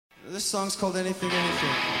This song's called Anything, Anything.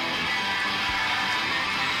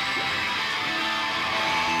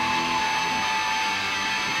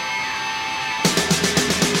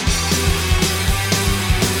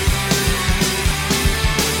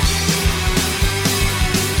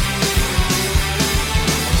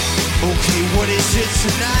 Okay, what is it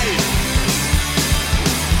tonight?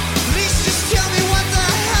 Please just tell me what the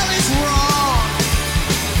hell is wrong.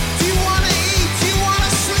 Do you wanna eat? Do you wanna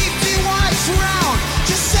sleep? Do you wanna drown?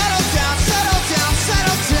 Just settle down, settle down,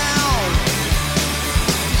 settle down.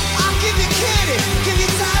 I'll give you candy, give you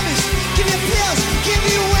diamonds, give you pills, give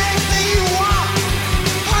you anything you want.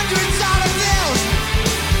 $100 bills.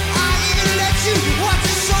 I'll even let you watch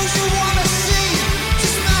the shows you wanna see.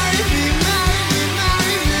 Just marry me, marry me,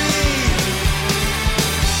 marry me.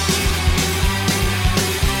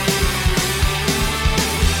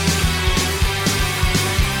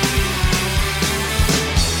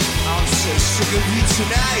 I'm so sick of you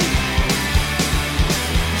tonight.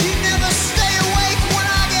 You never stay awake when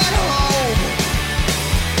I get home.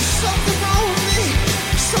 Something wrong with me,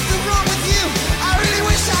 something wrong with you. I really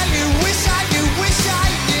wish I knew, wish I knew, wish I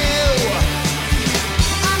knew.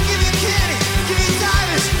 I'll give you candy, give you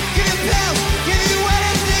diamonds, give you pills, give you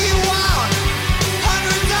anything you want.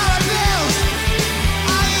 $100 bills.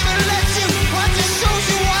 I'll even let you watch the shows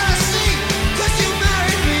you wanna see. 'Cause you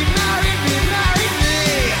married me, married me, married me.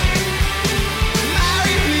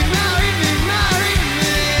 Marry me, marry me, marry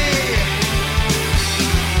me.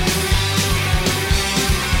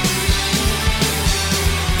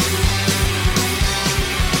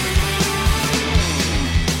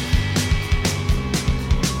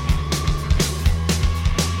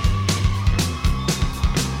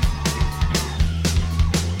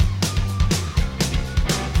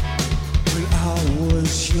 When I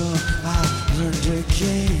was young, I learned a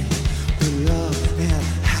game. When love and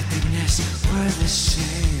happiness were the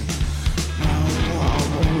same. Now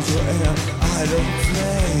I'm older and I don't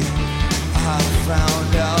play. I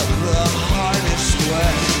found out the hardest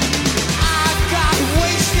way. I got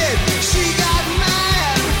wasted, she got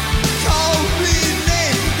mad. Called me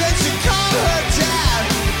name, then she called her dad.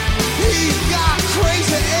 He got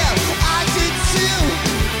crazy and I did too.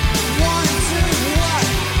 Wonder what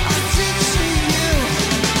I did to you.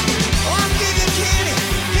 I'll give you candy,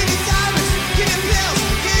 give you diamonds, give you pills,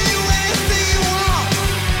 give you anything you want.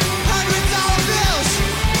 $100 bills.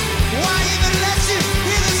 Why even let you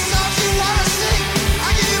hear the songs you wanna sing?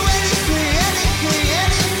 I'll give you anything, anything,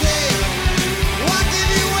 anything. I'll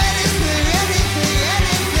give you anything, anything,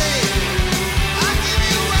 anything. I'll give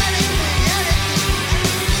you anything, anything,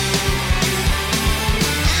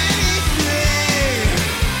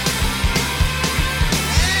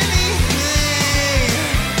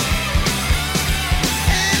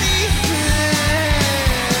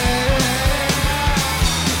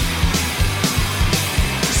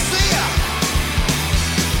 See ya.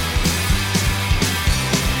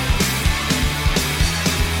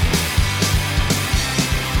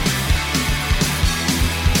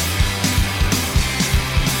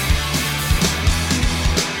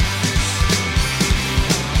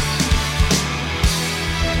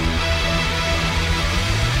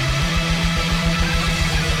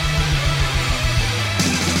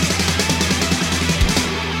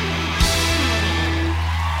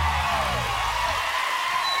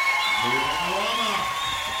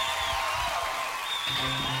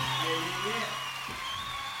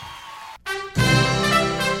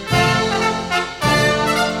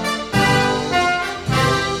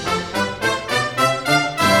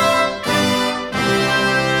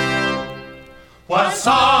 While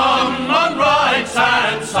someone rights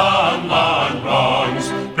and someone wrongs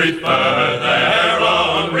prefer their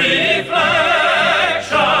own reflections,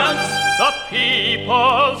 the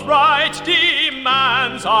people's right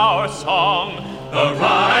demands our song, the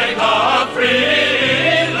right of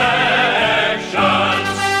free elections.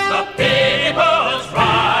 The people's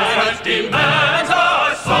right demands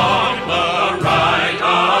our song, the right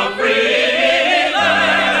of free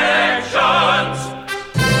elections.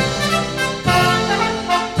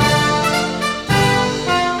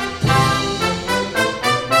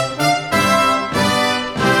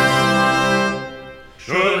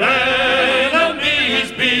 Should enemies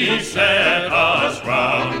beset us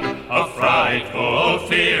round, a frightful,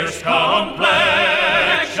 fierce complaint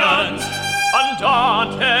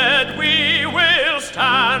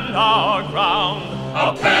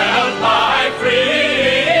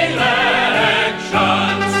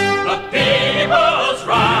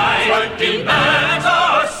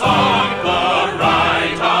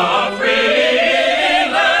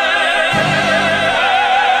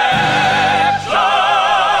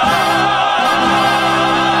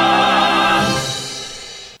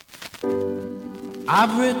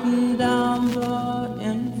I've written down the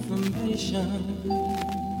information.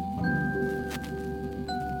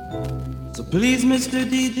 So please, Mr.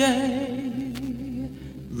 DJ,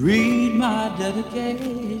 read my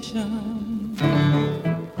dedication.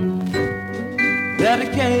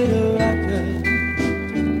 Dedicate a record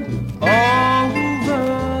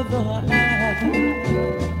over the air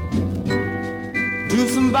to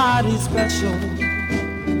somebody special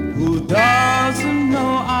who doesn't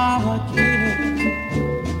know I care.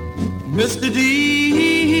 Mr. DJ,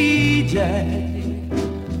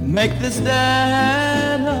 make this dedication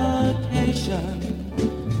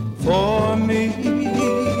for me.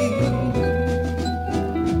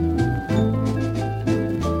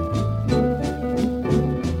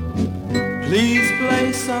 Please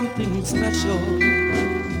play something special,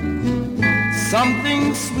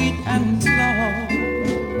 something sweet and slow.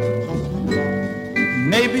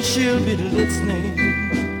 Maybe she'll be listening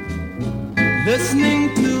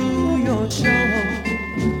to your show.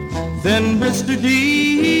 Then Mr.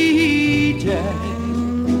 DJ,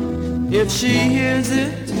 if she hears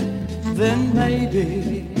it, then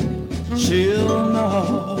maybe she'll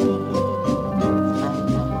know.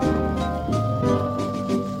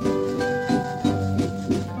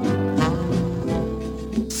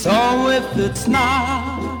 So if it's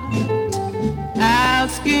not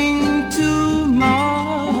asking too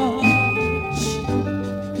much,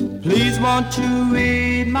 please won't you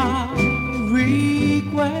read my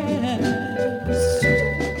request?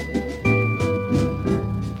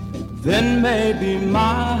 Then maybe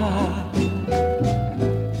my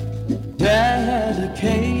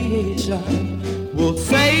dedication will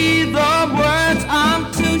say the words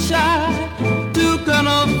I'm too shy to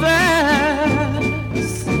confess.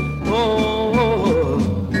 Oh,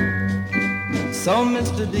 so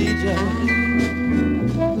Mr. DJ,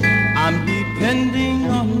 I'm depending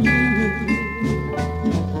on you.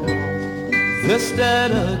 This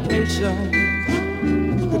dedication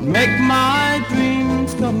could make my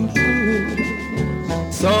dreams come true.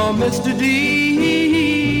 So Mr.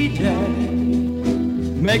 DJ,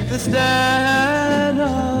 make this dedication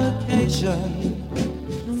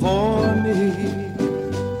for me.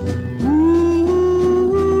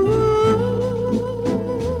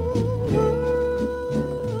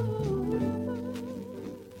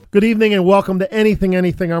 Good evening and welcome to Anything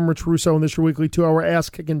Anything. I'm Rich Russo, and this is your weekly 2-hour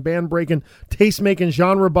ass-kicking, band-breaking, taste-making,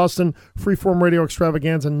 genre-busting, freeform radio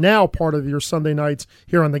extravaganza, now part of your Sunday nights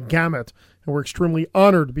here on the GAMUT. And we're extremely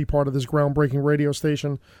honored to be part of this groundbreaking radio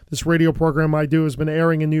station. This radio program I do has been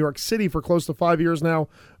airing in New York City for close to 5 years now.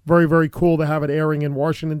 Very, very cool to have it airing in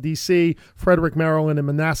Washington, D.C., Frederick, Maryland, and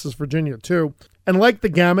Manassas, Virginia, too. And like the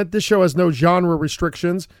GAMUT, this show has no genre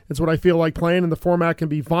restrictions. It's what I feel like playing, and the format can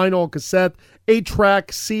be vinyl, cassette,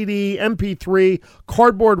 8-track, CD, MP3,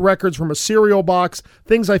 cardboard records from a cereal box,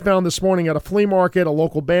 things I found this morning at a flea market, a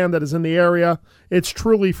local band that is in the area. It's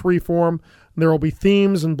truly freeform. There will be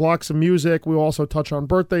themes and blocks of music. We'll also touch on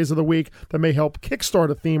birthdays of the week that may help kickstart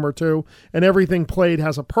a theme or two. And everything played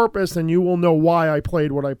has a purpose, and you will know why I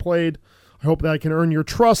played what I played. I hope that I can earn your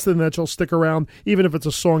trust and that you'll stick around, even if it's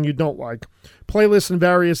a song you don't like. Playlists and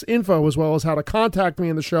various info, as well as how to contact me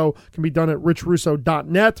in the show, can be done at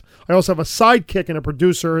richrusso.net. I also have a sidekick and a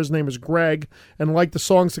producer. His name is Greg. And like the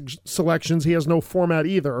song selections, he has no format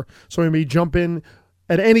either. So he may jump in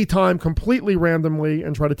at any time completely randomly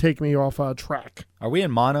and try to take me off track. Are we in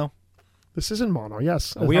mono? This is in mono,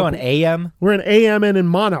 yes. Are we on AM? We're in AM and in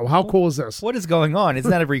mono. How cool is this? What is going on? Isn't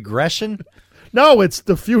that a regression? No, it's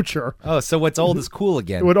the future. Oh, so what's old is cool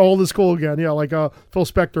again. What old is cool again, yeah, like Phil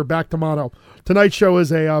Spector, back to mono. Tonight's show is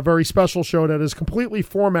a very special show that is completely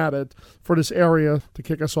formatted for this area to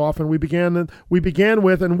kick us off, and we began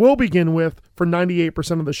with and will begin with for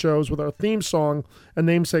 98% of the shows with our theme song and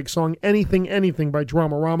namesake song, Anything Anything by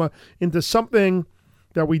Dramarama, into something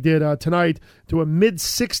that we did tonight, to a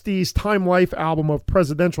mid-60s Time Life album of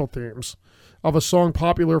presidential themes of a song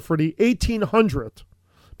popular for the 1800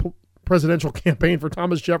 presidential campaign for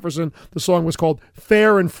Thomas Jefferson. The song was called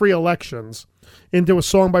Fair and Free Elections, into a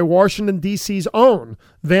song by Washington, D.C.'s own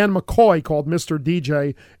Van McCoy called Mr.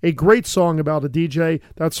 DJ, a great song about a DJ.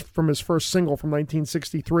 That's from his first single from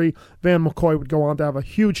 1963. Van McCoy would go on to have a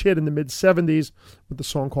huge hit in the mid-70s with the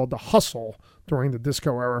song called The Hustle during the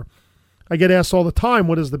disco era. I get asked all the time,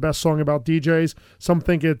 what is the best song about DJs? Some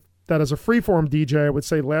think that that as a freeform DJ, I would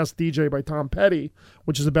say Last DJ by Tom Petty,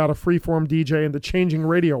 which is about a freeform DJ in the changing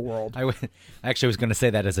radio world. I actually was going to say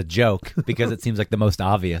that as a joke because it seems like the most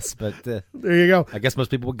obvious, but there you go. I guess most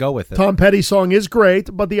people would go with it. Tom Petty's song is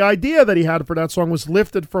great, but the idea that he had for that song was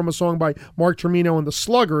lifted from a song by Mark Tremino and the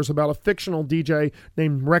Sluggers about a fictional DJ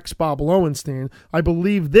named Rex Bob Lowenstein. I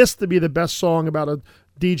believe this to be the best song about a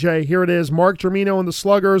DJ. Here it is, Mark Tremino and the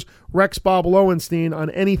Sluggers, Rex Bob Lowenstein on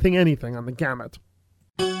Anything Anything on the Gamut.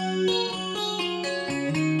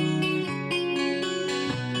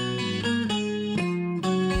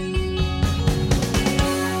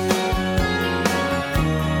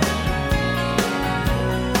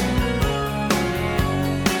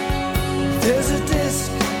 There's a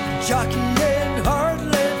disc jockey in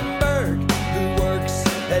Hartlenberg who works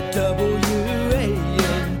at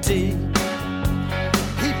WANT. He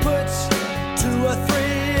puts 2 or 3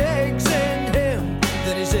 eggs in him,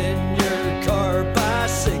 then he's in your car by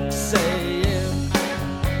 6 a.m.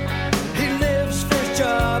 He lives for his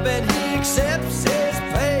job and he accepts his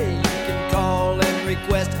pay. You can call and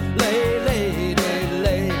request lay.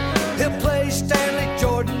 He'll play Stanley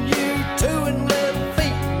Jordan, U2 and Little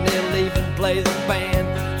Feet, and he'll even play the band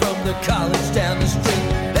from the college down the street.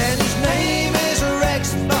 And his name is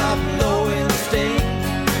Rex Bob Lowenstein.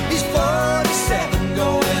 He's 47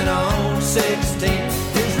 going on 16.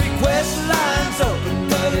 His request line's open,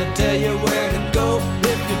 but he'll tell you where to go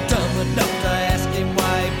if you're dumb enough to ask him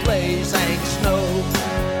why he plays Hank Snow.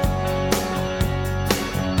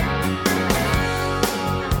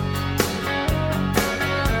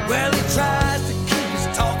 Well, he tries to keep his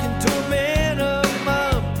talking to a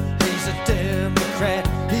minimum. He's a Democrat,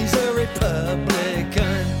 he's a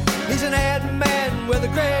Republican. He's an ad man with a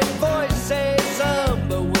great voice, say some,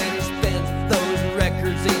 but when he spins those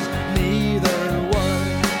records, he's neither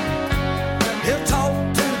one. He'll talk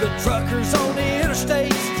to the truckers on the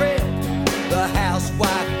interstate strip, the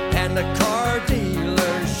housewife and the car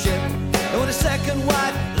dealership. And when his second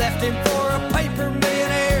wife left him for a paper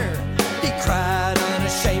millionaire, he cried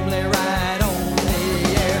unashamedly right on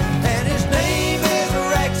the air. And his name is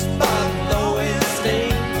Rex Bob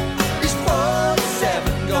Lowenstein. He's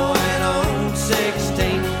 47 going on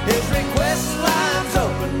 16. His request line's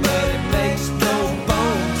open, but he makes no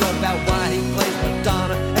bones about why he plays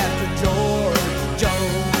Madonna after George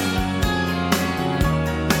Jones.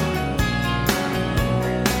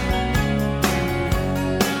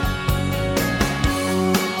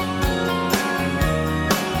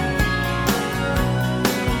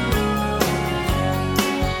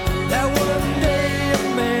 That one day a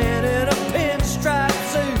man in a pinstripe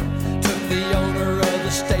suit took the owner of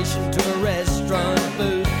the station to a restaurant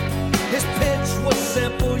booth. His pitch was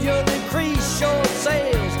simple, you'll increase your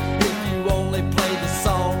sales if you only play the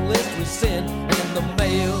song list we send in the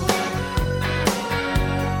mail.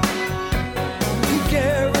 He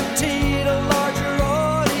guaranteed a larger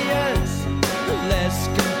audience, less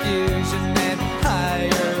confusion and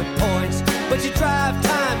higher points. But your drive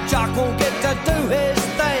time jock won't get to do his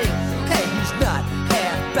thing. Hey, he's not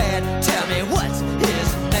half bad. Tell me what's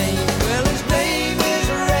his name? Well, his name is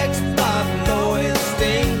Rex Bob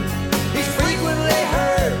Lowenstein. He's frequently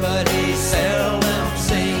heard, but he's seldom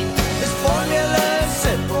seen. His formula's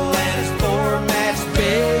simple and his format's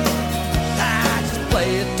big. I just play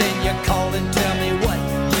it, then you call and tell me what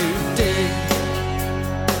you dig.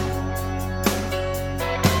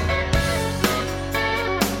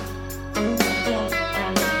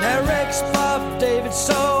 Now Rex Bob David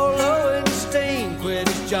Lowenstein quit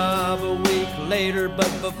his job a week later,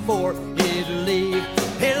 but before he'd leave,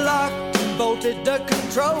 he locked and bolted the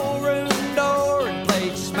control room door and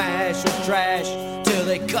played smash or trash till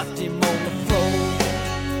they cuffed him on the floor.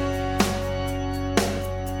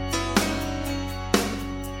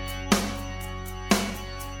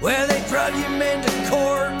 Well, they drug him into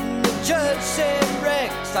court and the judge said,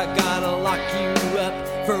 Rex, I gotta lock you up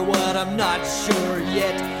for what I'm not sure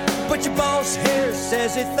yet. But your boss here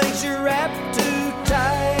says he thinks you're wrapped too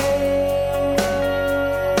tight.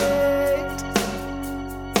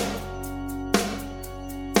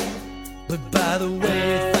 But by the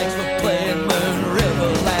way, thanks for playing Moon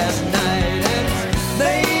River last night. And his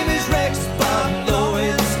name is Rex Bob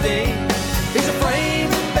Lowenstein. He's a frame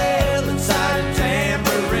and bell inside a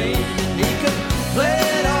tambourine, and he could play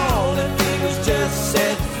it all if he was just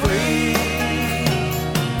set free.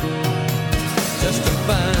 Just to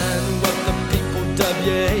find what the people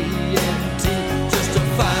W-A-N-T, just to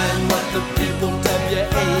find what the people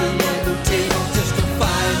W-A-N-T, just to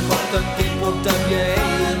find what the people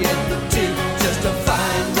W-A-N-T, just to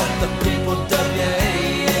find what the people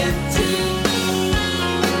W-A-N-T.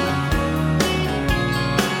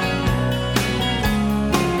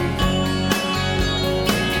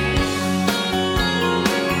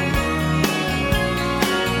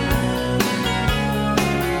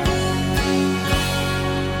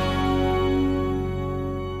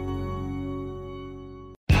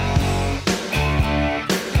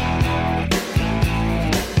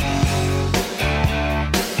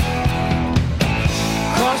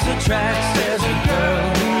 tracks, there's a girl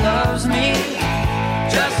who loves me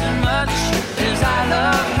just as much as I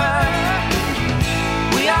love her.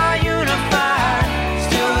 We are unified,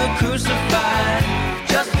 still we're crucified,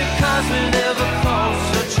 just because we live across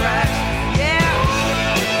the tracks. Yeah.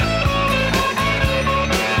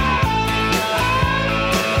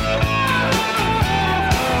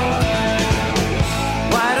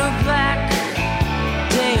 White or black,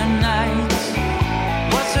 day or night,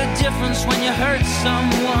 what's the difference when you hurt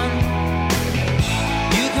someone?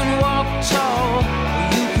 You can walk tall, or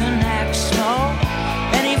you can act small.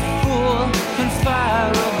 Any fool can fire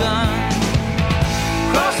a gun.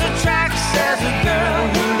 Cross the tracks, there's a girl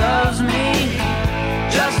who loves me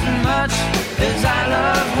just as much as I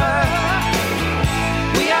love her.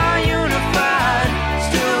 We are unified,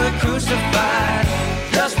 still we're crucified,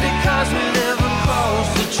 just because we live across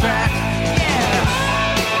the tracks. Yeah.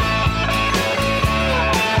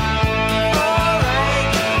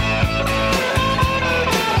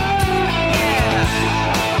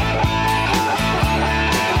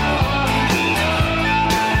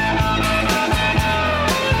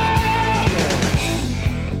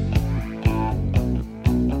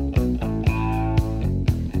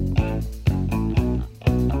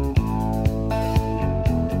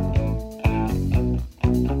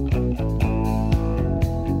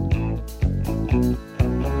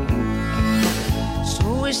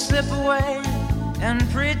 Away and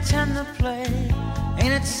pretend to play.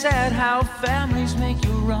 Ain't it sad how families make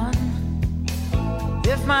you run?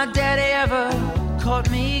 If my daddy ever caught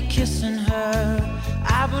me kissing her,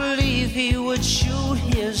 I believe he would shoot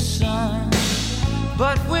his son.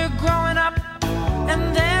 But we're growing up,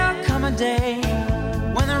 and there'll come a day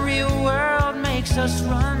when the real world makes us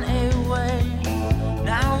run away.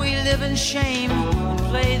 Now we live in shame and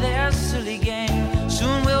play their silly game.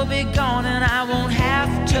 Soon we'll be gone and I won't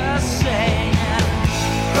have to say.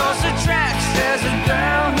 Across the tracks there's a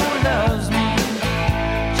girl who loves me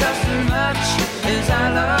just as much as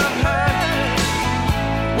I love her.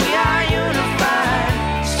 We are unified,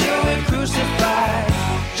 still we're crucified,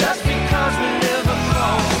 just because we live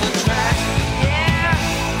across the tracks. Yeah,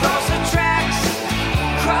 cross the tracks,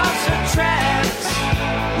 cross the tracks.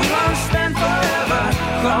 We won't spend forever.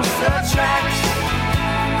 Cross the tracks,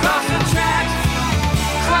 cross the tracks,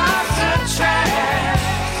 cross the tracks.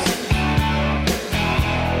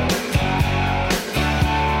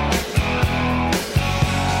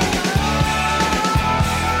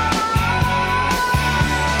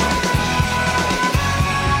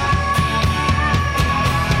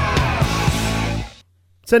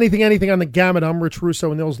 It's Anything on the Gamut. I'm Rich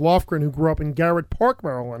Russo and Nils Lofgren, who grew up in Garrett Park,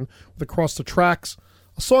 Maryland, with Across the Tracks,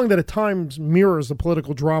 a song that at times mirrors the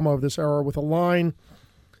political drama of this era with a line,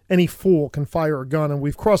 any fool can fire a gun. And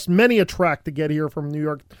we've crossed many a track to get here from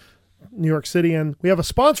New York City, and we have a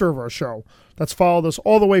sponsor of our show that's followed us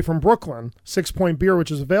all the way from Brooklyn, 6 Point Beer,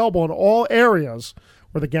 which is available in all areas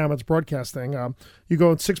where the Gamut's broadcasting. You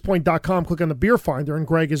go to 6point.com, click on the beer finder, and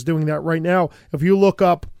Greg is doing that right now. If you look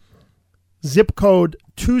up zip code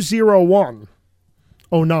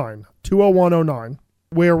 20109,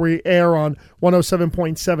 where we air on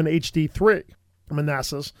 107.7 HD3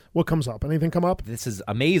 Manassas, what comes up? Anything come up? This is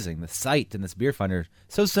amazing. The site and this beer finder,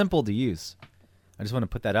 so simple to use. I just want to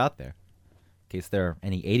put that out there in case there are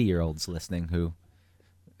any 80-year-olds listening who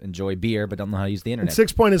enjoy beer but don't know how to use the internet. And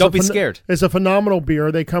 6 Point is don't be scared. It's a phenomenal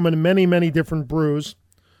beer. They come in many, many different brews.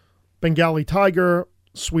 Bengali Tiger,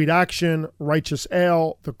 Sweet Action, Righteous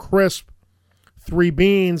Ale, The Crisp, Three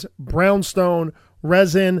Beans, Brownstone,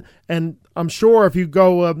 Resin, and I'm sure if you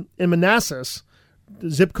go in Manassas,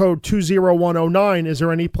 zip code 20109, is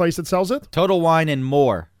there any place that sells it? Total Wine and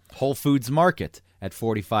More, Whole Foods Market at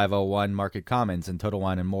 4501 Market Commons, and Total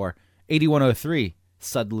Wine and More, 8103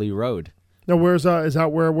 Sudley Road. Now, where's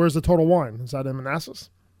the Total Wine? Is that in Manassas?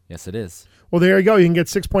 Yes, it is. Well, there you go. You can get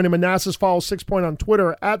 6 Point in Manassas. Follow 6 Point on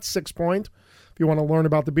Twitter at 6 Point if you want to learn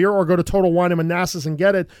about the beer, or go to Total Wine in Manassas and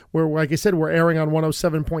get it. Where, like I said, we're airing on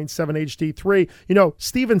 107.7 HD3. You know,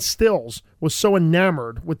 Stephen Stills was so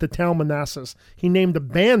enamored with the town Manassas, he named a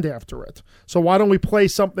band after it. So why don't we play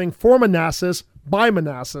something for Manassas by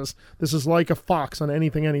Manassas? This is Like a Fox on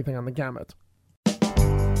Anything on the Gamut.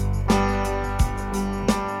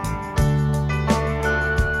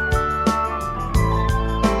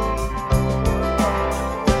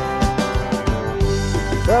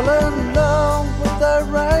 Fell in love with a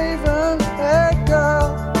raven-haired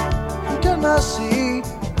girl who could not see.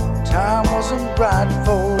 Time wasn't right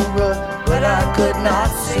for us, but I could not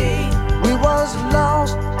see. We was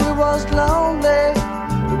lost, we was lonely,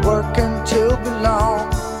 we working to belong.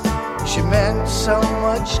 She meant so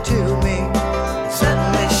much to me.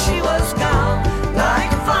 Suddenly she was gone, like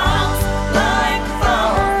a fox.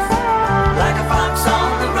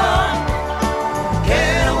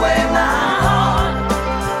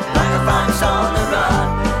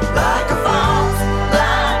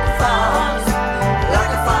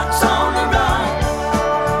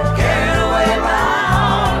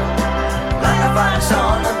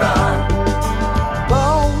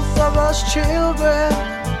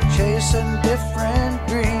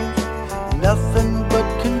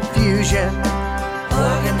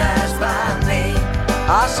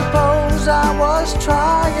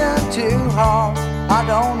 I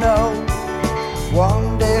don't know.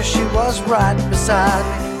 One day she was right beside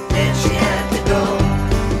me, then she had to go.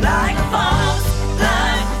 Like a fox,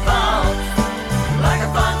 like a fox, like a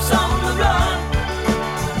fox on the run,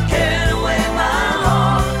 carried away my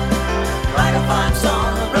heart, like a fox on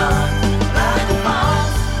the run. Like a fox,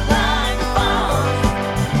 like a fox,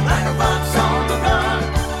 like a fox on the run,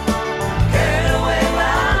 carried away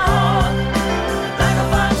my heart, like a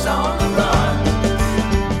fox on the run.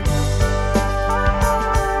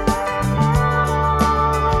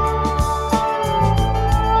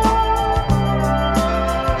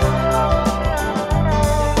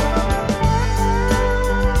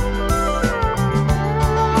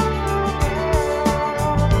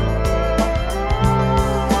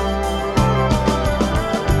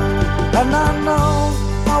 And I know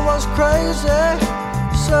I was crazy,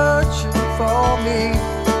 searching for me,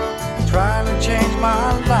 trying to change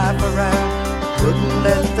my life around, couldn't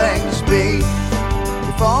let things be.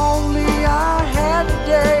 If only I had a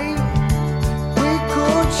day we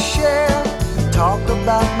could share, talk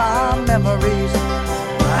about my memories.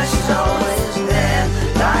 Why she's always there,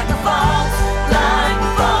 like a fox, like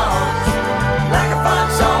a fox, like a fox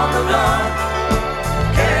on the run,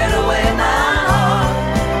 carried away my heart,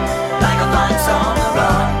 like a fox on the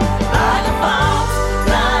run, like a fox,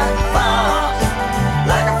 like a fox,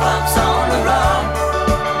 like a fox on the run,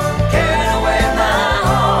 carried away my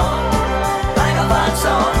heart, like a fox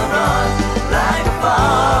on the run, like a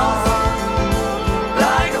fox,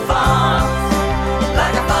 like a fox,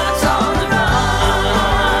 like a fox on the run.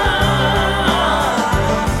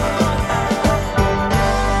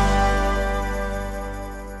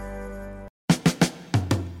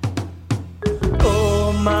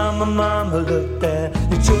 Oh, mama, mama, look there.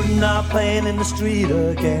 Your children are playing in the street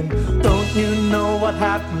again. Don't you know what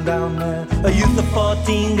happened down there? A youth of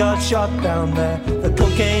 14 got shot down there. The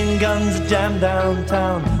cocaine guns are jammed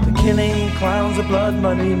downtown. The killing clowns, the blood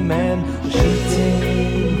money men, the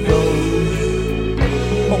shooting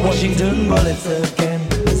those Washington bullets again.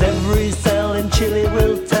 As every cell in Chile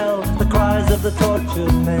will tell the cries of the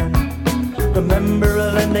tortured men. Remember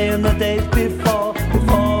Allende and the days before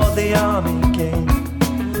the army came.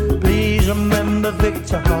 Please remember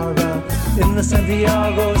Victor Jara in the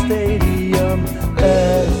Santiago Stadium.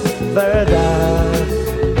 Es verdad,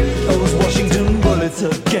 those Washington bullets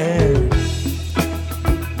again.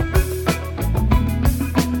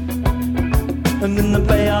 And in the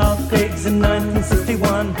Bay of Pigs in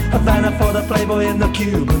 1961, Havana for the Playboy in the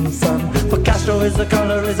Cuban sun. For Castro is the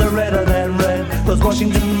color is a redder than red. Those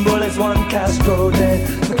Washington bullets, one Castro dead.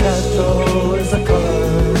 For Castro is the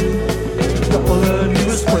color, double a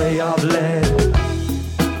new spray of lead.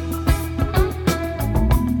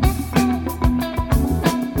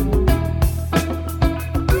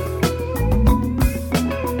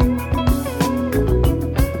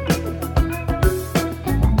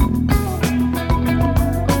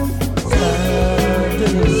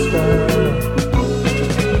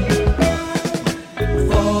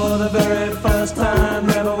 For the very first time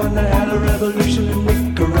ever, when they had a revolution in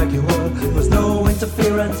Nicaragua, there was no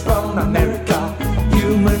interference from America.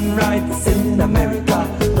 Human rights in America.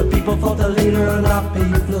 The people fought the leader and up he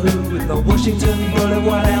flew. With the Washington bullet,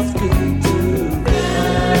 what else could he do?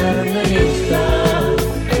 And then he's done.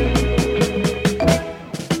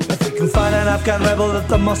 If we can find an Afghan rebel that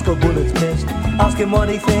the Moscow bullets missed, ask him what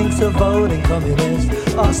he thinks of voting communist.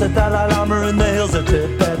 Ask the Dalai Lama in the hills of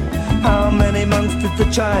Tibet, how many monks did the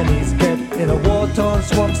Chinese get? In a war-torn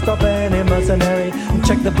swamp, stop any mercenary and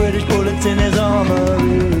check the British bullets in his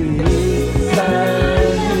armory. Hey!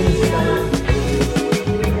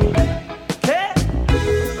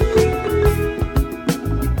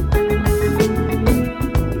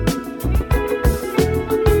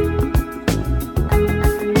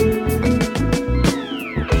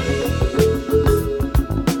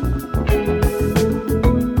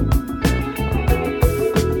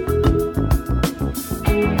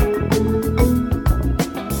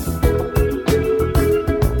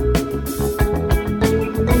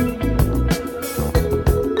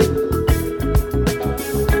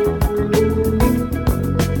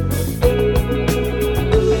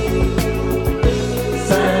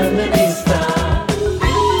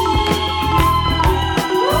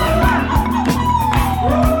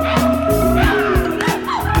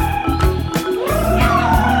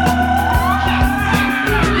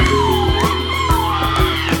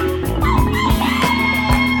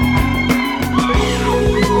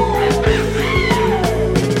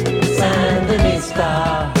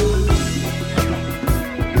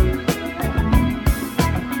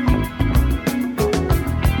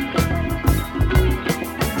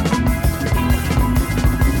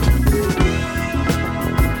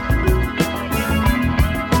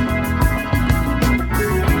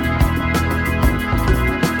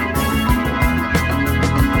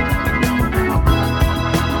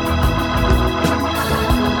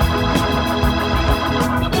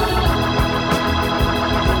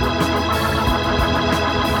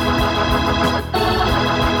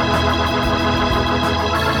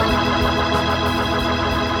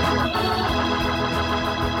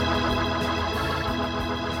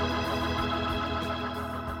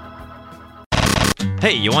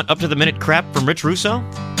 Hey, you want up-to-the-minute crap from Rich Russo?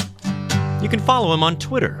 You can follow him on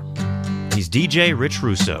Twitter. He's DJ Rich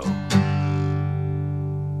Russo.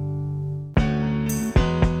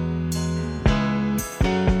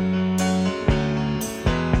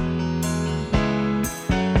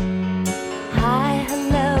 Hi,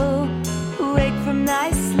 hello, wake from thy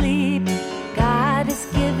sleep. God has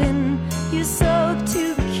given you soul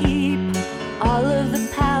to keep. All of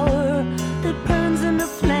the power that burns in the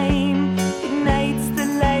flame ignites the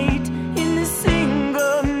light in a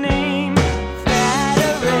single name.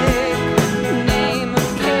 Frederick, name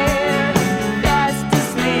of care, fast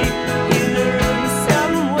asleep in the room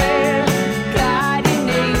somewhere. Guardian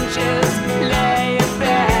angels lay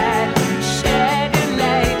abed, shed a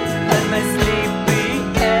light on my sleepy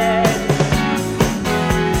head.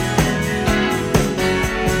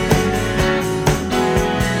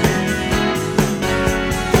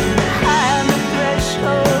 High on the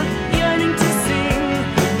threshold, yearning to sing.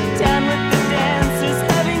 Down with the dancers,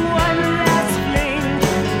 having one last fling.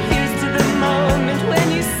 Here's to the moment when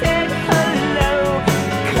you said hello.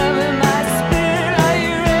 Come in my spirit, are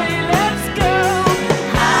you ready? Let's go.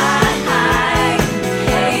 Hi, hi,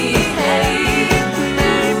 hey, hey.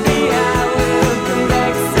 Maybe I will come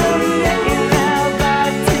back someday. Now,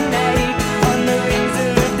 but tonight, on the wings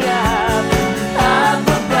of a dove, up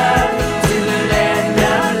above to the land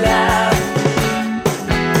of love.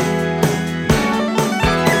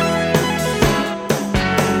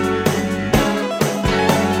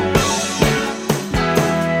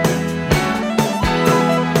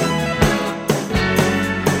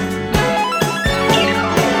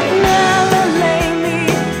 Now I lay me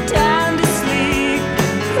down to sleep.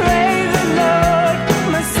 Pray the Lord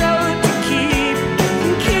my soul to keep.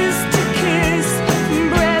 From kiss to kiss, from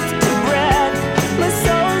breath to breath, my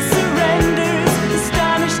soul surrenders,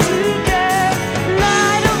 astonished to death.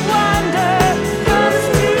 Light of wonder comes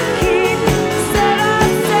to keep. Set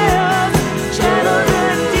ourselves, channel the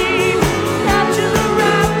deep, capture the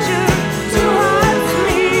rapture, two hearts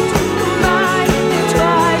meet. Mind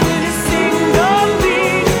entwined in a single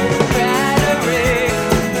beat. Frederick,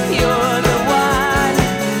 you're the one.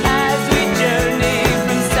 As we journey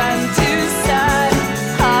from sun to sun,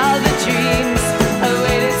 all the dreams I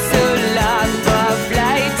waited so long for our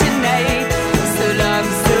flight tonight. So long,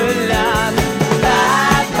 so long.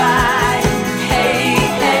 Bye bye. Hey,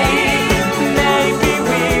 hey. Maybe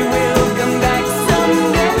we will come back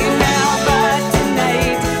someday. Now, but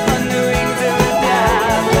tonight, on the wings of a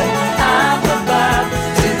dove, up above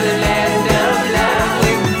to the land of love.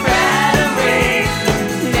 With Frederick,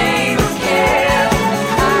 name of care,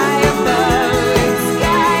 high above in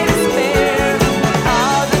sky to spare.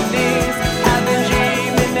 All the things I've been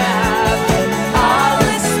dreaming of, all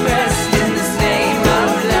expressed in this name of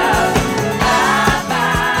love. Bye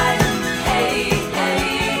bye, hey,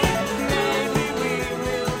 hey. Maybe we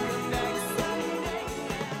will come back someday.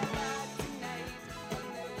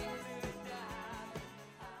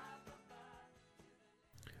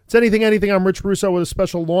 It's Anything, Anything. I'm Rich Russo with a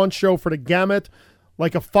special launch show for the GAMUT,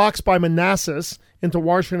 Like a Fox by Manassas, Into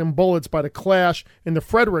Washington Bullets by The Clash, and The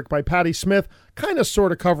Frederick by Patti Smith, kind of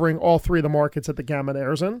sort of covering all three of the markets that the GAMUT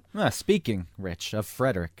airs in. Speaking, Rich, of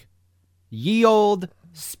Frederick, Ye Old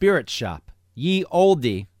Spirit Shop. Ye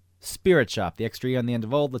Oldie Spirit Shop. The extra E on the end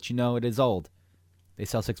of old lets you know it is old. They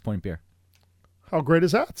sell 6-point beer. How great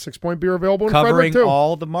is that? 6-point beer available in Frederick, Covering too.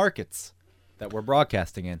 all the markets that we're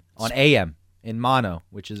broadcasting in. On AM, in mono,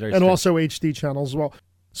 which is very And strange. also HD channels as well.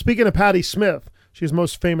 Speaking of Patti Smith, she's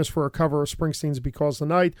most famous for her cover of Springsteen's Because the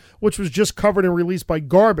Night, which was just covered and released by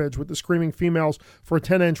Garbage with the Screaming Females for a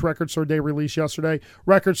 10-inch Record Store Day release yesterday.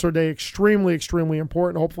 Record Store Day, extremely, extremely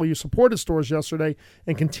important. Hopefully you supported stores yesterday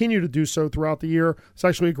and continue to do so throughout the year. It's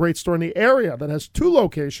actually a great store in the area that has 2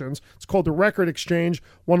 locations. It's called the Record Exchange,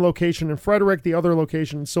 one location in Frederick, the other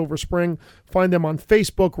location in Silver Spring. Find them on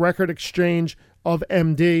Facebook, Record Exchange of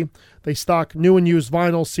MD. They stock new and used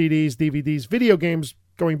vinyl, CDs, DVDs, video games,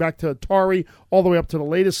 going back to Atari, all the way up to the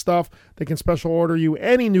latest stuff. They can special order you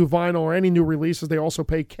any new vinyl or any new releases. They also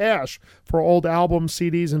pay cash for old albums,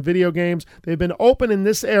 CDs, and video games. They've been open in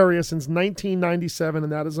this area since 1997,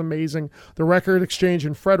 and that is amazing. The Record Exchange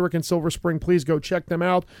in Frederick and Silver Spring, please go check them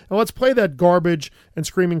out. And let's play that Garbage and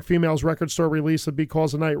Screaming Females record store release of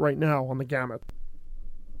Because the Night right now on the GAMUT.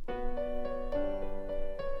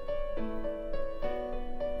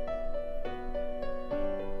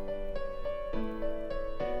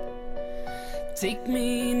 Take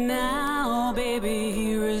me now, baby,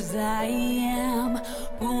 here as I am.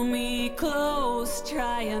 Pull me close,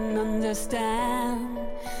 try and understand.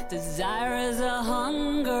 Desire is a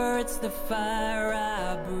hunger, it's the fire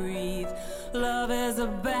I breathe. Love is a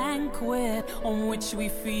banquet on which we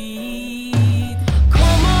feed.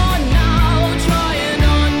 Come on now, try and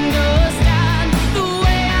understand the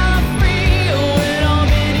way I feel when I'm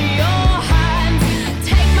in your hands.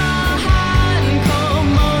 Take my hand,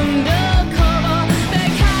 come undercover. They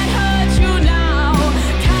can't hurt you now,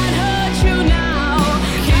 can't hurt you now,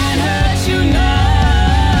 can't hurt you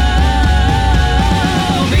now.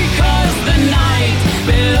 Because the night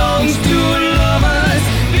belongs to lovers.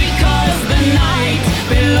 Because the night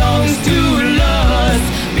belongs to lovers.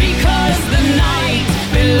 Because the night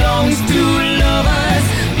belongs to lovers.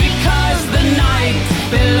 Because the night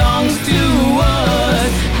belongs to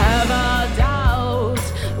us. Have I doubts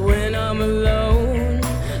when I'm alone?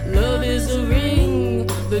 Love is a ring,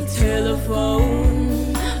 the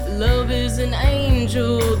telephone. Love is an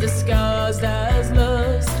angel disguised as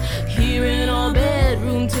lust. Here in our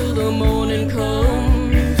bedroom till the morning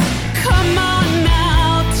comes. Come on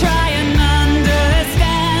now, try and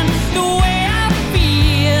understand the way I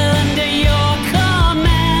feel under your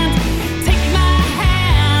command. Take my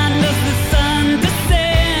hand as the sun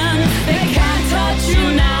descends. They can't touch you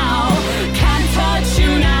now, can't touch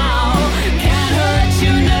you now, can't hurt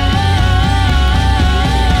you now.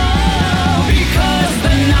 Because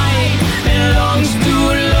the night belongs to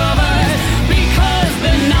lovers. Because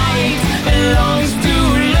the night belongs to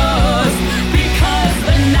us. Because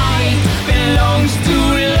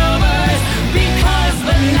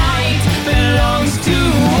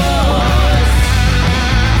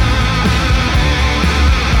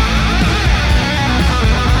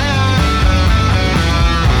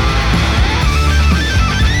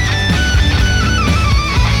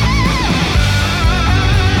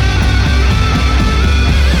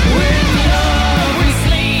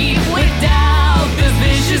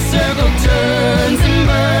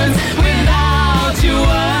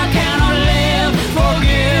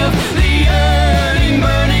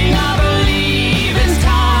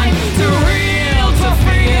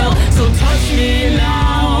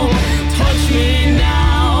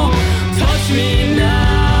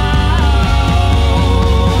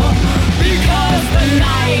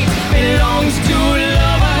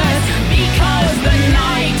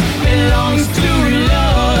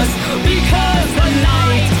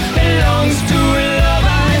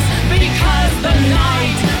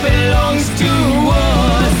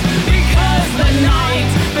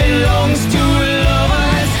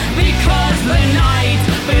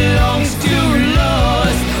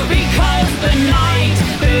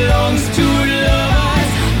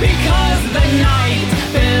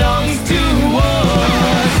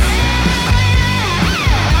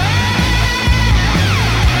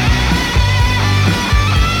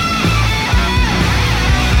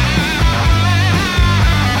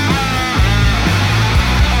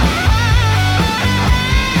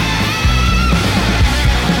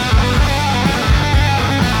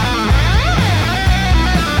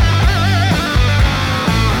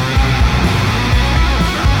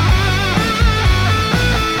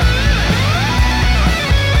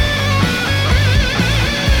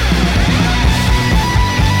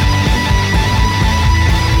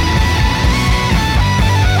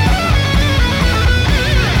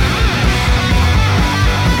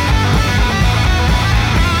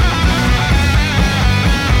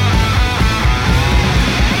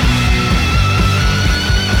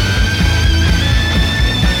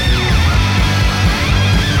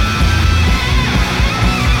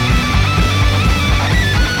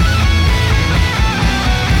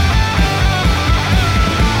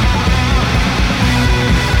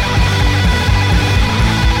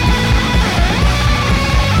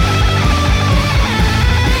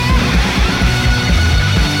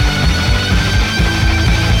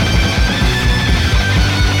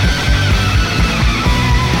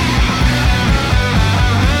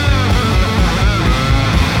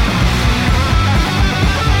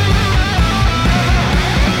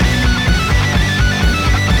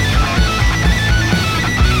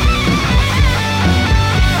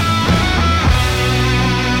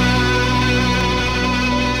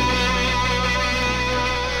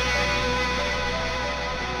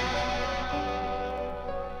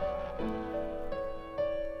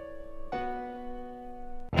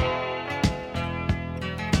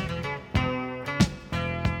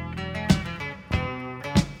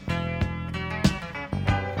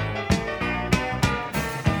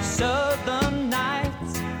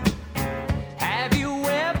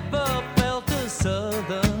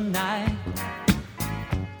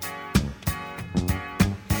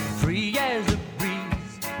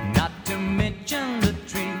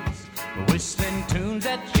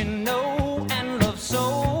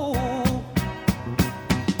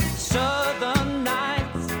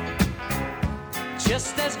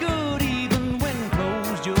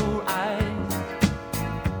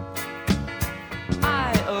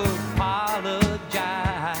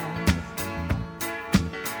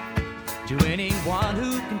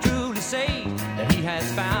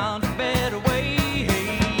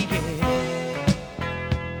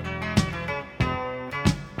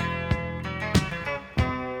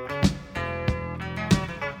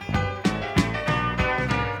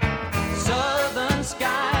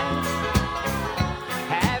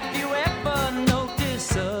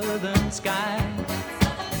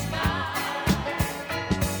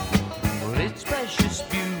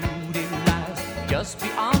just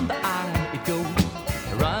beyond the eye it goes,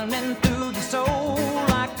 running through the soul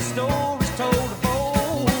like the stories told of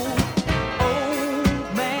old.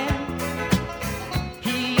 Old man,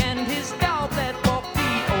 he and his dog that walked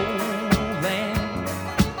the old land.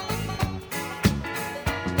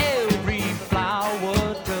 Every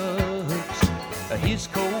flower touched his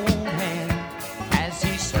cold hand as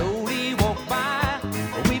he slowly walked by,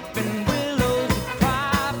 weeping willows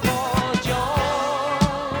cry for joy.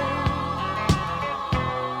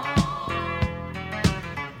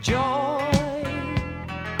 Joy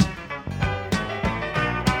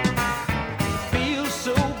feels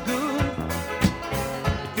so good.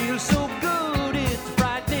 It feels so good. It's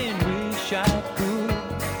frightening. Wish I could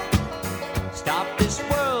stop this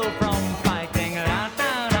world from fighting.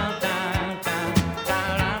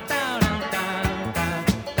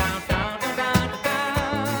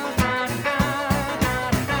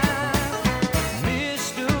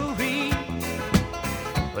 Mystery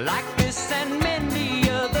like this and many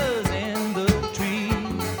others in the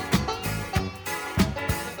trees,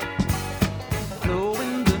 glow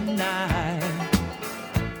in the night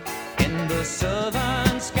in the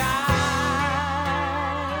southern sky.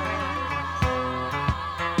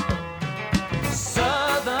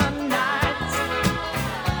 Southern nights,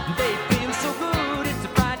 they feel so good. It's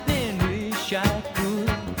frightening. Wish I could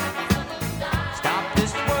stop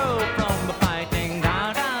this world from the fighting.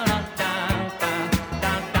 Down, down, down,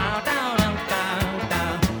 down, down, down, down, down,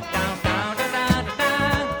 down, down, down,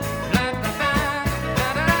 down,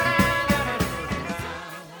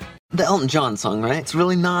 The Elton John song, right? It's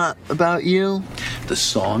really not about you. The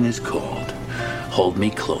song is called Hold Me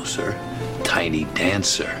Closer, Tiny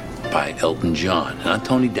Dancer by Elton John, not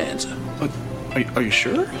Tony Danza. But are you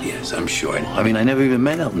sure? Yes, I'm sure. I mean, I never even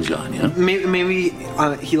met Elton John, you know? Maybe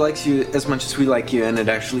he likes you as much as we like you, and it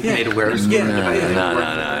actually made it where it's No,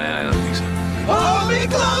 I don't think so. Hold me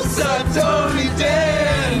closer, Tony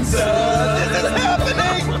Dancer. This is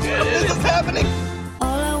happening. This is happening.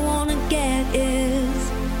 All I wanna get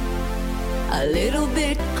is a little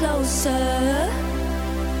bit closer.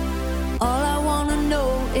 All I wanna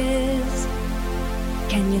know is,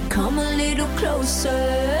 can you come a little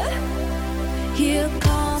closer? Here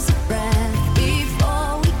comes the breath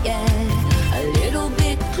before we get a little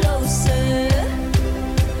bit closer.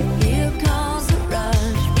 Here comes the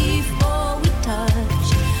rush before we touch.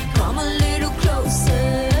 Come a little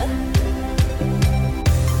closer.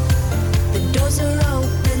 The doors are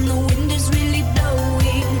open, the wind is really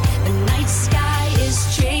blowing. The night sky is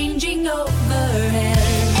changing overhead.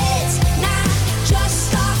 It's not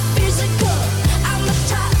just our physical. I'm the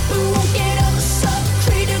type who won't get up so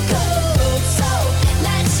critical. So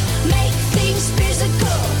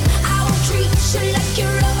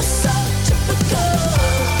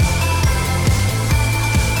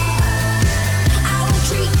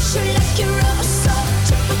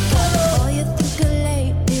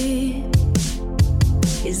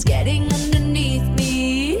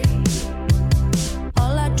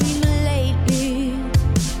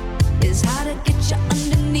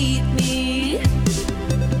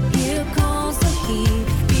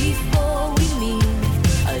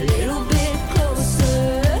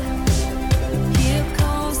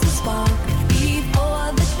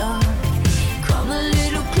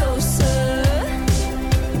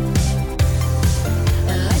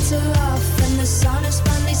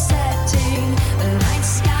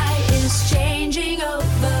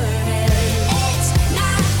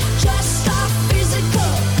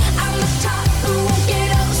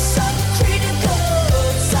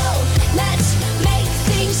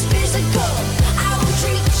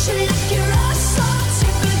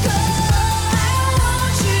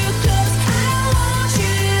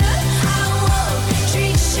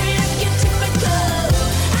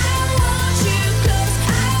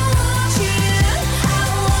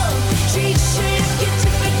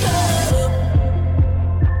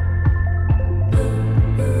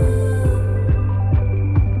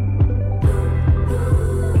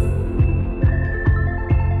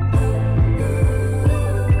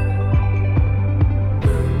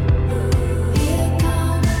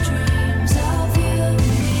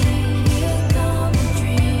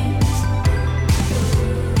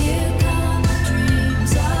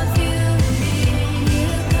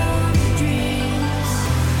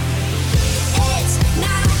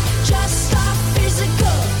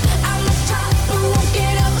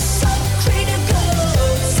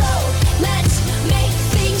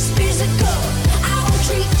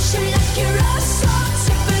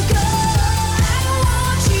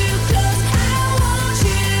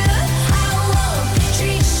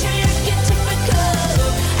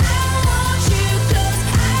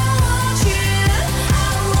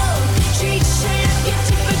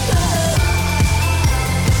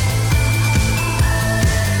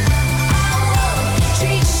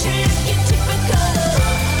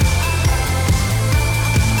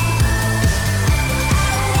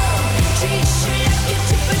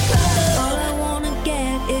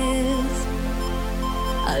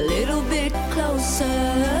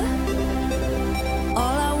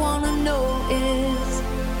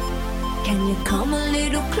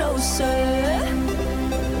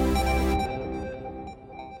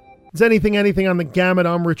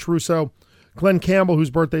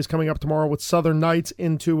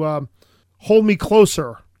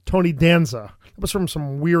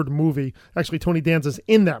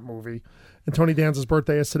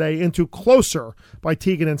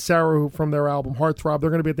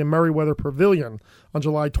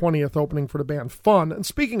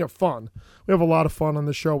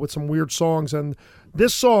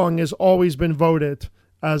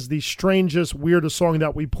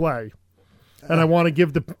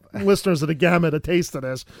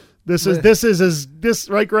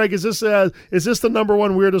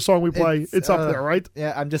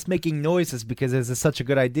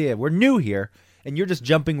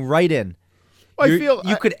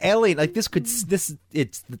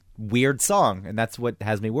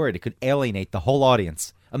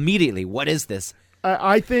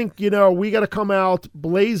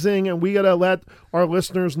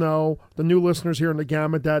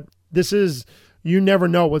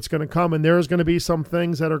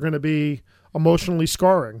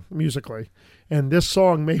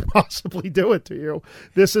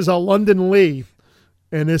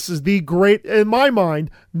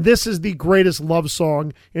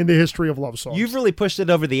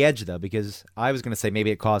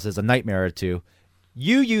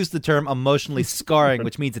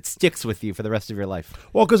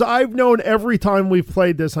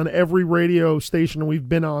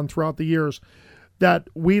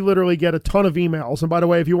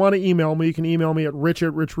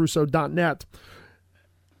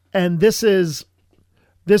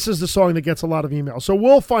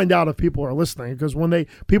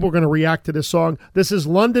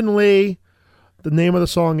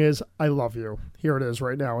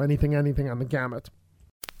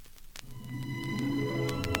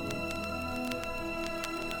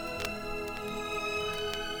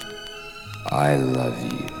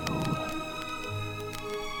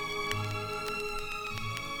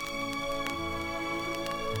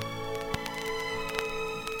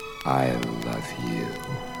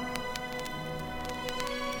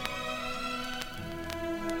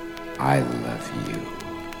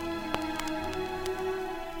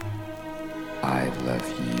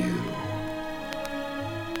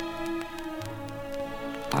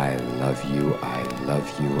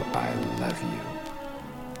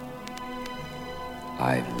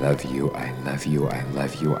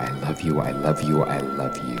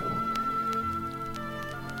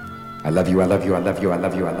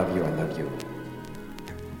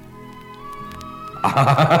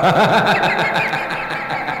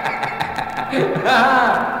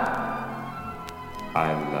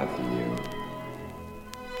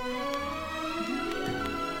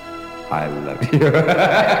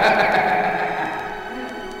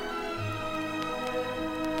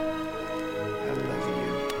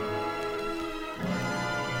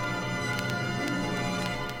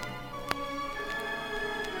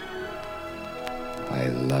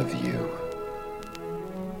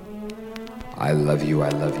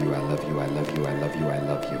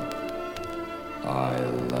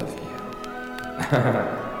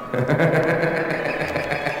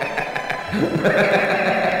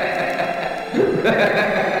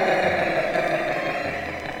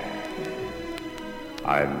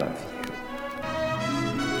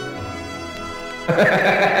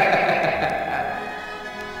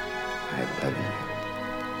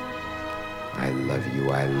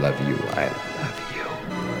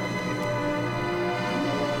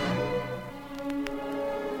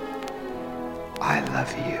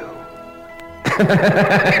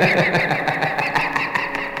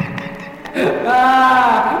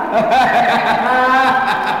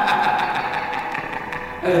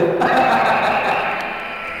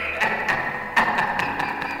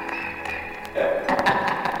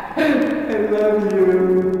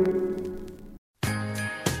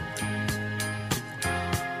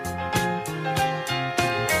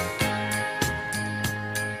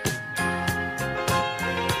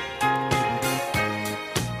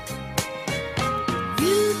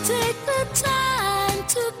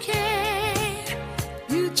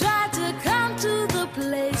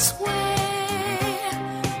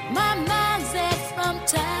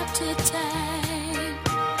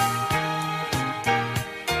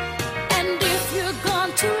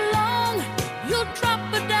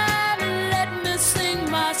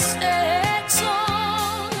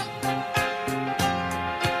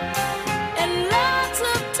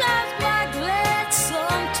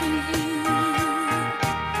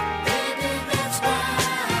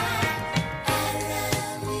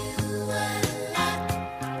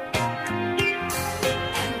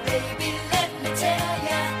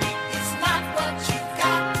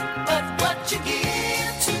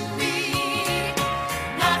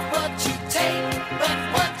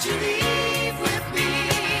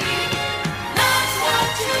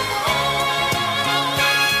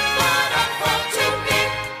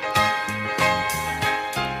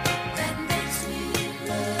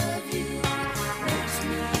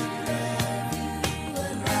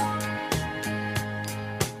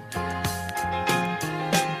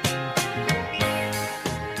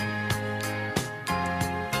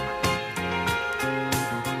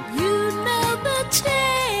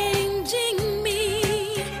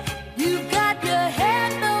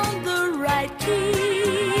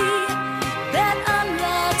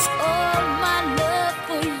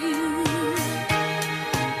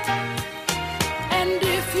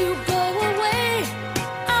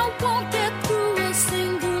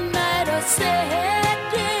sad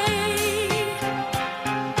day.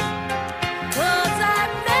 'Cause I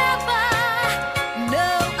never, no,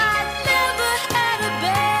 I never had a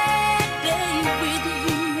bad day with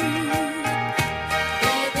you.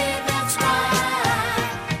 Baby, that's why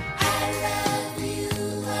I love you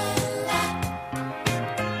a lot.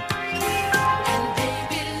 And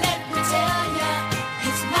baby, let me tell ya,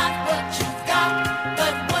 it's not what you've got,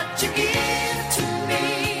 but what you give to me.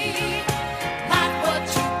 Not what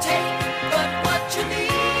you take, but what you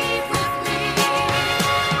leave with me.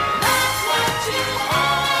 Not what you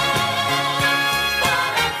hold,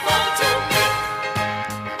 but unfold to me.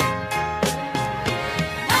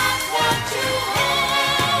 Not what you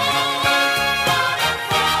hold, but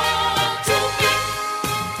unfold to me.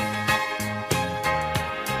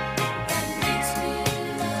 That makes me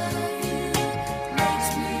love you, makes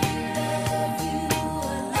me love you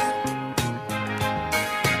a lot.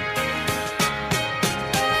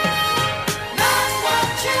 Not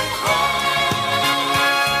what you hold,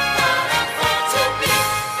 but unfold to me.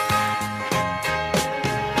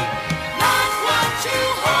 Not what you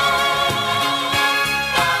hold,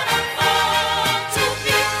 but unfold to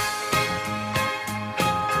me.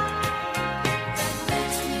 That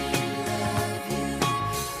makes me love you,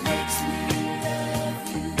 makes me love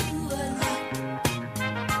you a lot.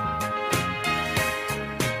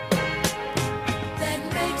 That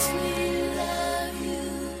makes me love you,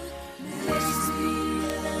 makes me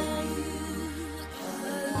love you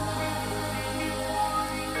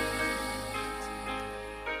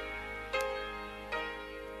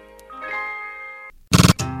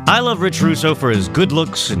I love Rich Russo for his good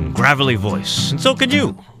looks and gravelly voice, and so can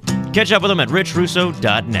you. Catch up with him at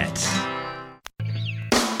richrusso.net.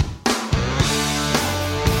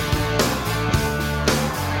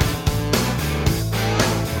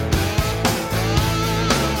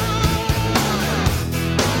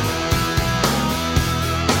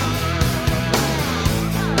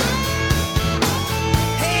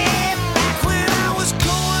 Hey, back when I was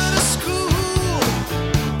going to school,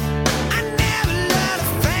 I never learned a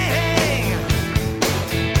thing.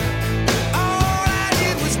 All I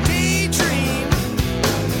did was daydream.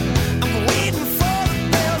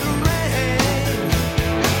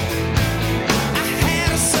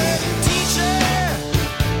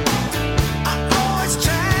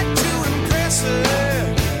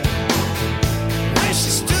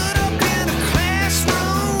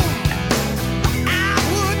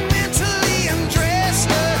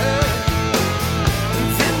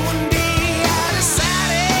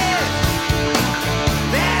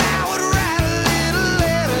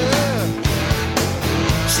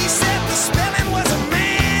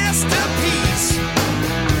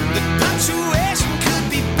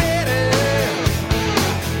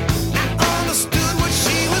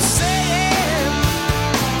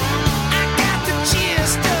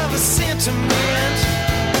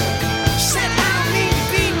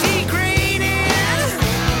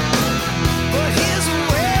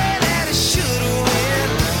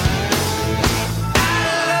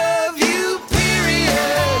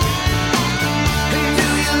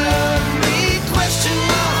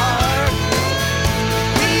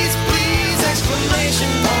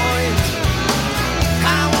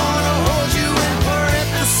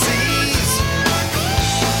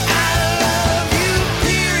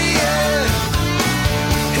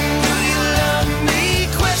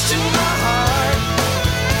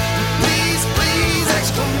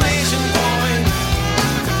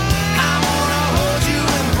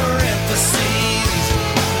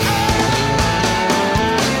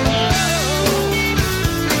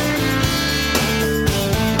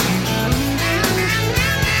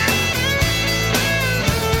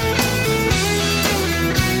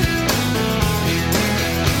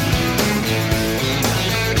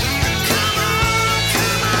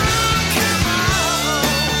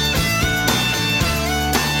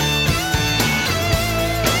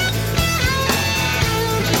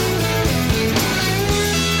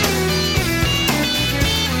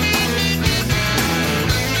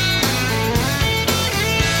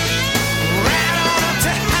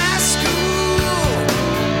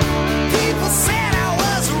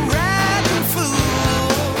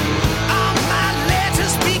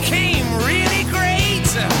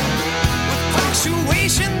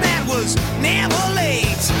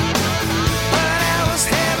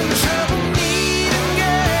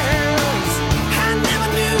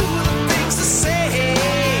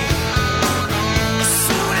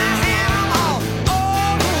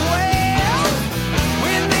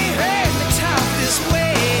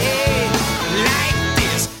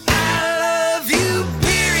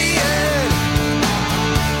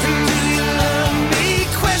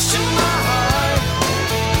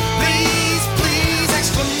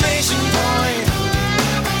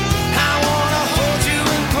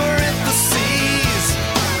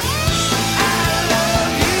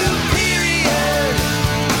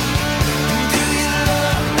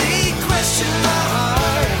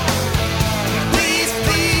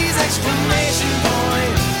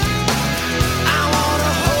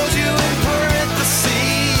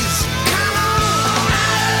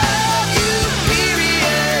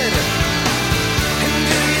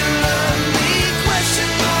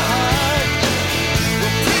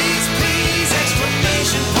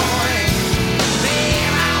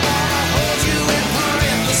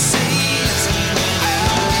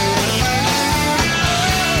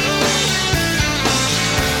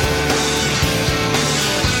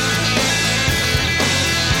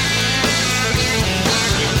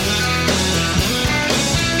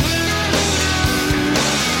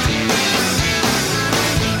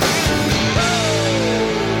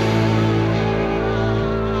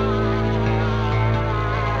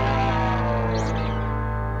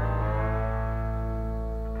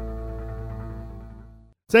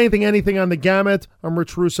 It's anything on the gamut. I'm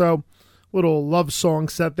Rich Russo. Little love song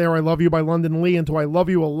set there. I Love You by London Lee into I Love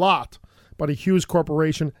You a Lot by the Hughes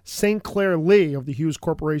Corporation. St. Clair Lee of the Hughes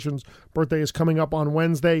Corporation's birthday is coming up on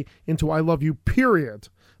Wednesday into I Love You, period,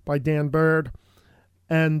 by Dan Baird.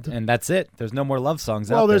 And that's it. There's no more love songs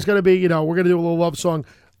out well, there. there's going to be, we're going to do a little love song.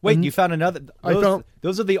 Wait, you found another?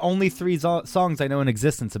 Those are the only 3 songs I know in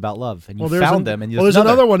existence about love, and you found them. And there's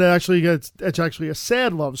another one that it's actually a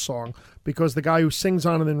sad love song because the guy who sings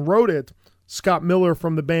on it and wrote it, Scott Miller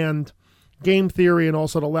from the band Game Theory and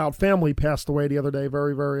also the Loud Family, passed away the other day.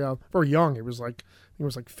 Very, very, very young. He was like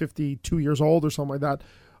 52 years old or something like that.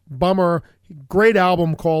 Bummer. Great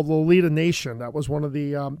album called Lolita Nation. That was one of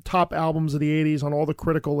the top albums of the 80s on all the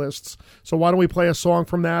critical lists. So why don't we play a song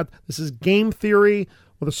from that? This is Game Theory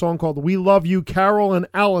with a song called We Love You, Carol and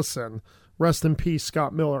Allison. Rest in peace,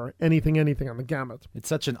 Scott Miller. Anything on the gamut. It's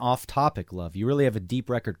such an off-topic love. You really have a deep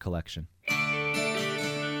record collection.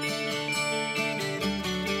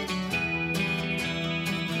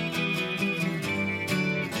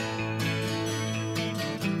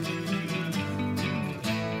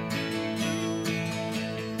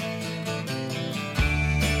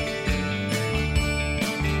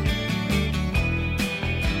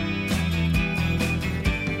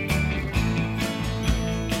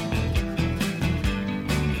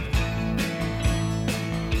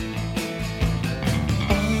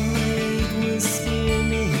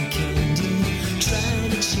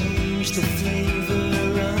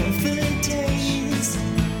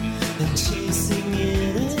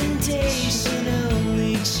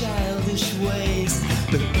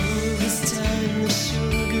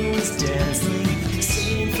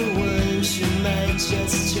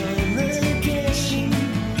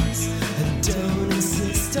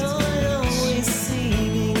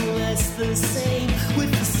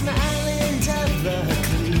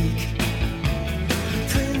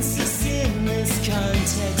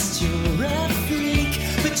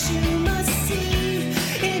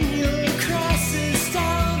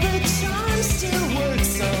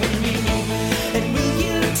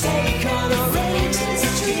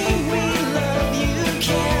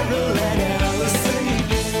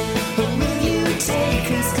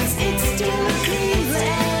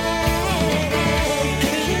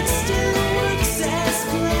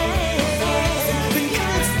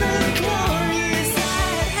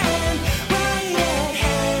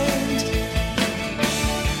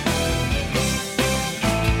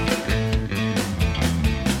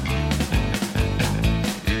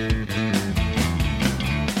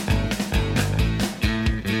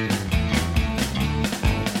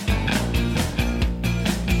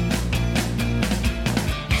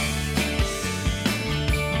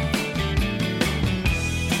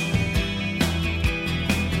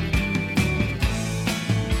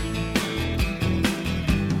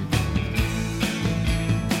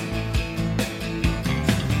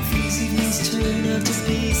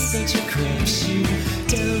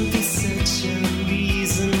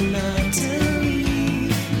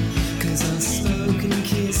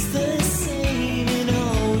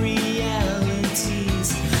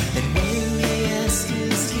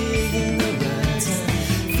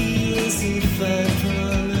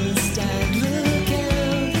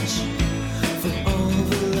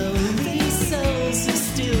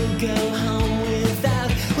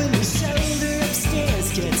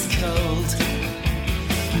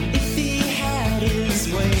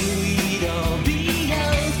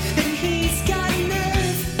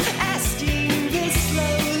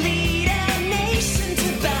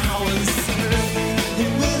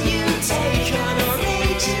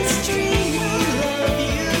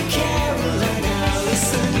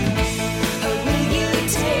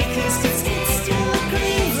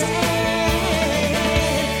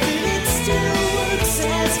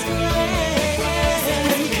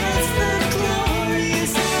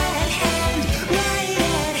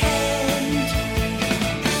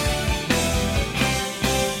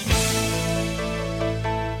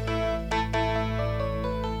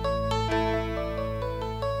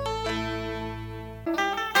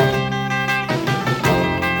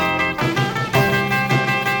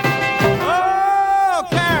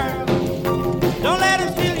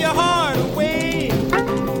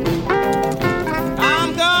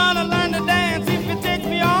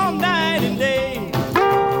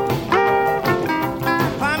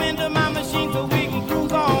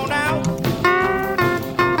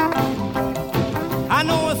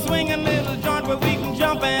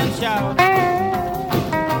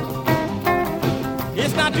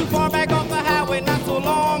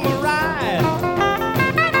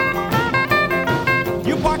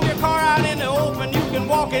 Park your car out in the open, you can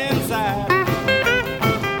walk inside.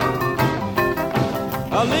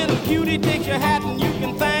 cutie takes your hat and you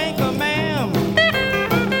can thank her, ma'am.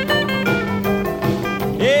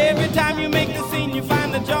 Every time you make the scene, you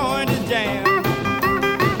find the joint is jammed.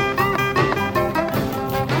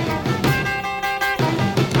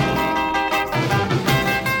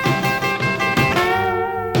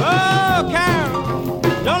 Oh, Carol,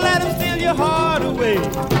 don't let him steal your heart away.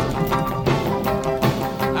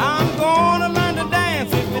 I'm gonna learn to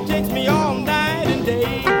dance if it takes me all night and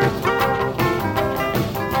day.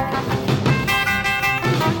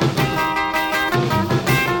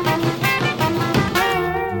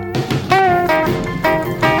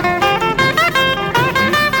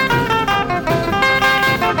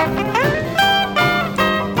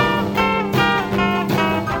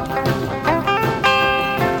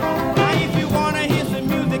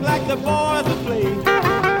 The boys will play.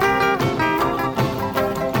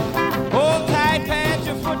 Hold tight, pat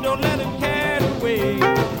your foot, don't let him carry away.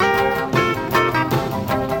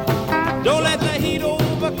 Don't let the heat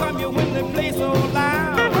overcome you when they play so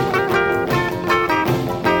loud.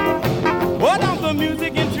 Oh, don't the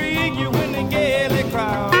music intrigue you when they gaily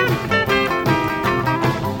crowd.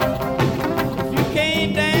 If you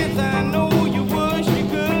can't dance, I know you wish you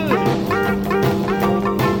could.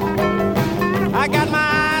 I got my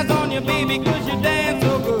eyes on you, baby, 'cause you dance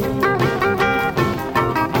so good.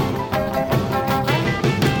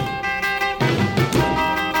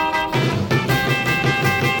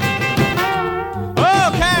 Oh,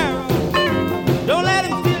 Carol, don't let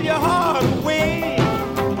him steal your heart away.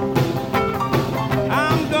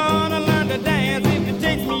 I'm gonna learn to dance if it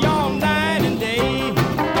takes me all night and day.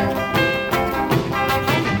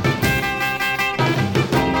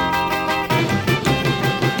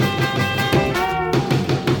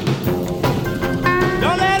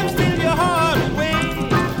 Don't let him steal your heart away.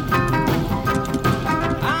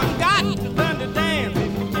 I'm got to learn to dance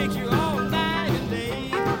if it takes you all night and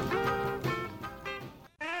day.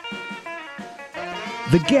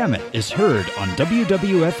 The Gamut is heard on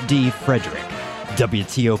WWFD Frederick,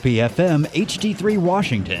 WTOP-FM HD3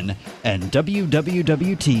 Washington, and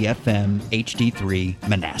WWWT-FM HD3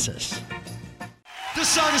 Manassas. This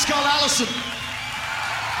song is called Allison.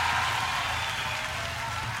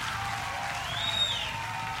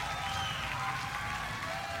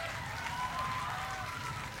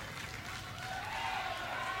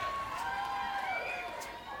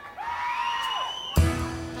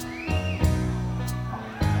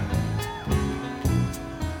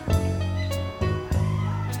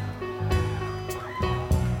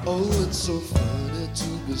 Oh, it's so funny to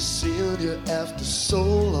be seeing you after so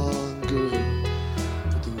long, girl.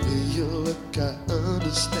 But the way you look, I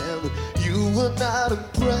understand that you were not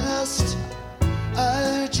impressed. I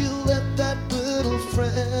heard you let that little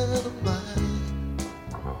friend of mine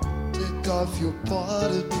take off your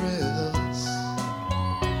party dress.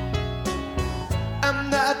 I'm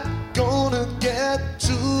not gonna get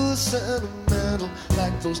too sentimental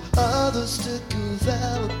like those other sticker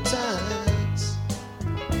valentines.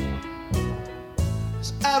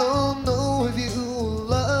 I don't know if you were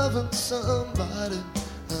loving somebody.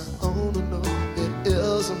 I only know it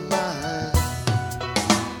isn't mine.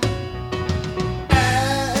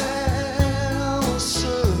 Allison,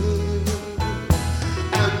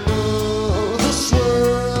 I know this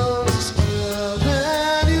world is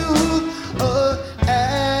killing you. Oh,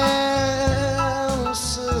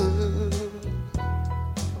 Allison,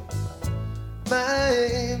 my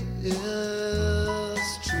name is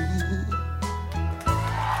true.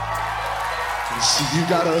 See, you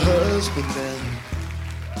got a husband now.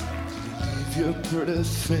 You leave your pretty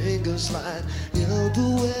fingers lying in the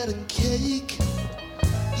wedding cake.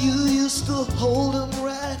 You used to hold him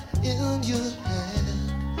right in your hand,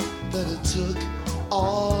 but it took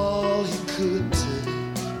all he could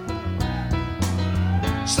take.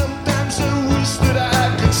 Sometimes I wish that I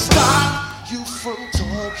could stop you from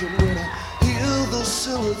talking when I hear the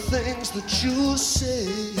silly things that you say.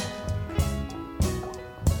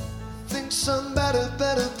 Somebody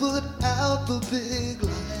better put out the big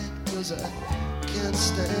light, 'cause I can't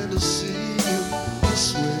stand to see you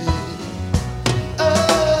this way.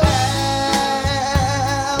 Oh,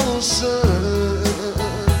 Allison,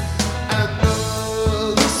 I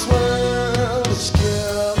know this world is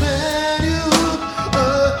killing you.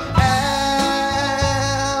 Oh,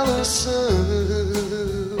 Allison,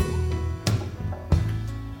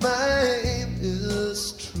 my name is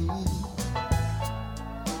true.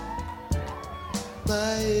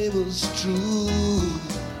 My aim is true.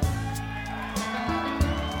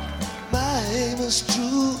 My aim is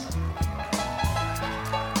true.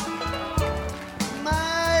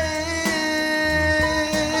 My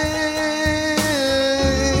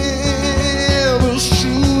aim is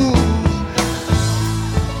true.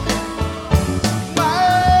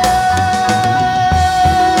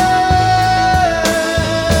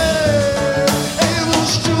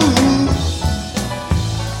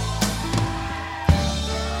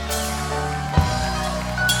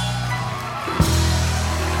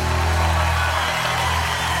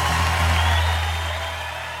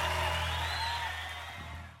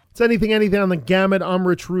 It's Anything on the Gamut. I'm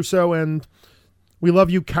Rich Russo, and we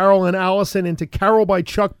love you, Carol and Allison, into Carol by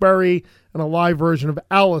Chuck Berry and a live version of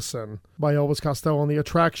Allison by Elvis Costello on the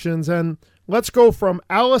Attractions. And let's go from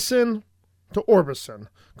Allison to Orbison,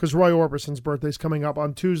 because Roy Orbison's birthday's coming up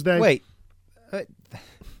on Tuesday. Wait, it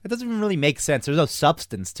doesn't even really make sense. There's no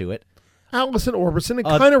substance to it. Allison Orbison, it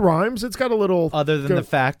kind of rhymes. It's got a little... Other than the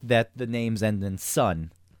fact that the names end in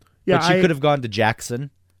son. Yeah, but you could have gone to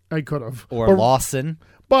Jackson. I could have. Or Lawson.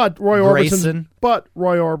 But Roy Grayson.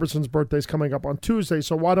 Orbison's birthday's coming up on Tuesday,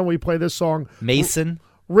 so why don't we play this song? Mason.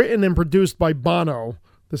 Written and produced by Bono.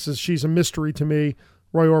 This is She's a Mystery to Me.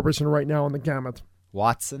 Roy Orbison right now on the Gamut.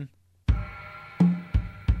 Watson.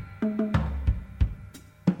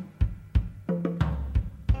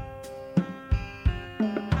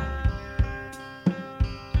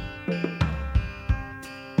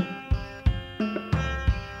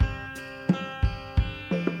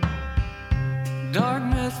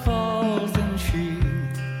 Darkness falls and she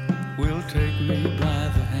will take me by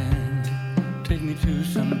the hand, take me to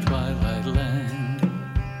some twilight land,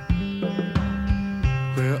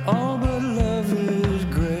 where all but love is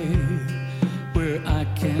gray, where I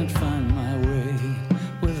can't find my way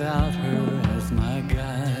without her as my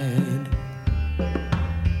guide.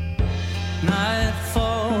 Night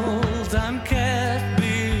falls, I'm cast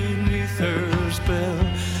beneath her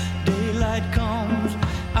spell, daylight comes,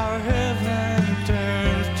 our heaven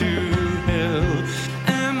turns to hell.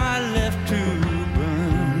 Am I left to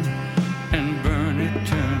burn and burn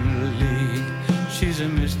eternally? She's a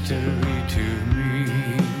mystery to me.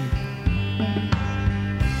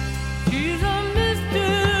 She's a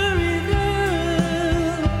mystery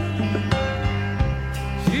girl.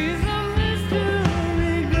 She's a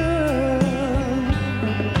mystery girl.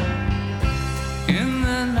 In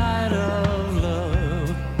the night of love,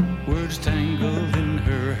 words tangled in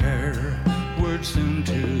her hair, words soon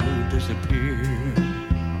to disappear.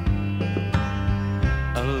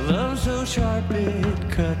 A love so sharp it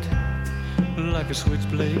cut like a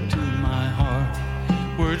switchblade to my heart,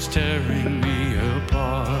 words tearing me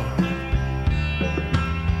apart.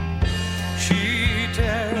 She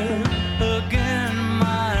tears again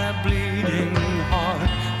my bleeding heart.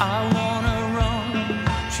 I wanna run,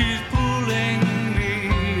 she's pulling me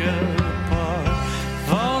apart.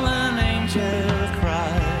 Fallen angel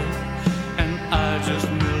cries, and I just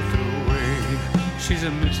melt away. She's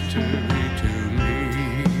a mystery to me.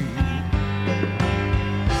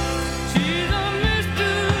 She's a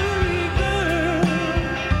mystery girl.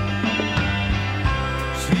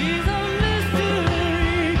 She's a mystery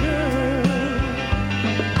girl.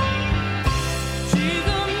 She's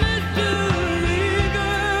a mystery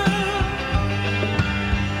girl.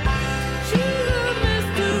 She's a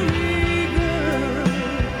mystery girl.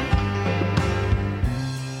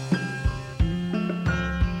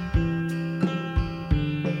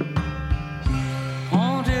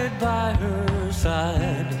 Haunted by her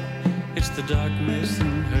side, it's the darkness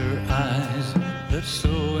in her eyes that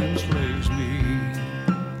so enslaves me.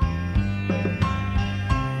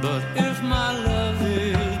 But if my love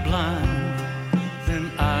is blind,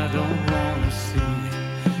 then I don't want to see.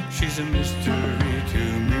 She's a mystery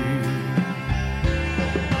to me.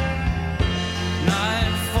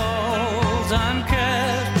 Night falls, I'm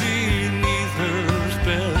cast beneath her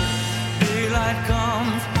spell. Daylight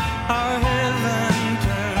comes, our heaven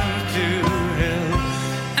turns to hell.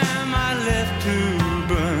 Am I left to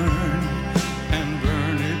burn and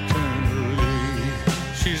burn eternally?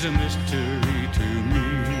 She's a mystery to me.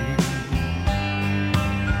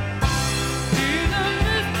 She's a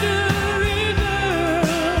mystery girl.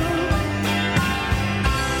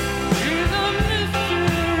 She's a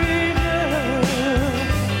mystery girl.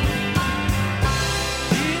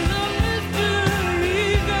 She's a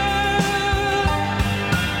mystery girl.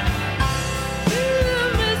 She's a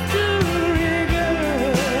mystery girl.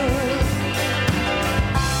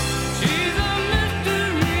 She's a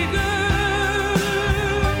mystery girl.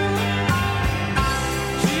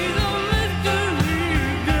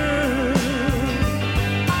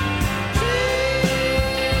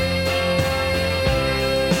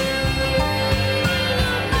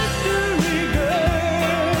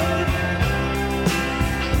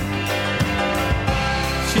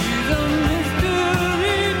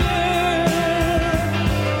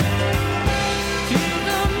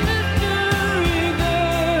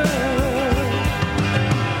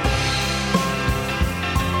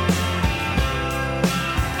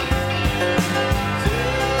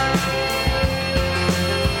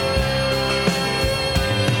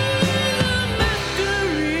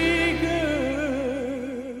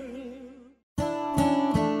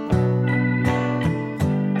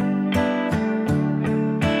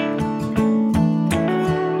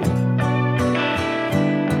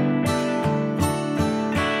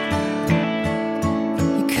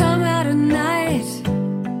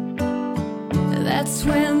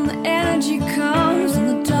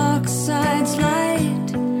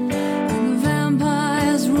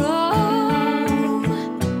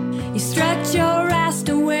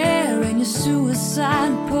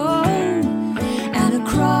 suicide pole and a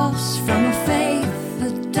cross from a faith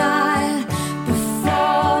that died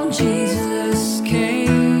before Jesus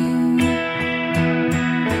came.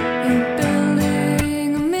 You're building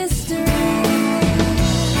a mystery.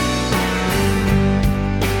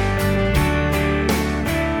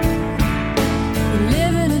 You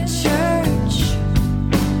live in a church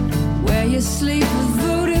where you sleep with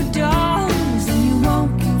voodoo dolls and you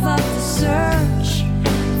won't give up the search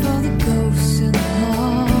for the ghosts in the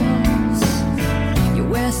halls. You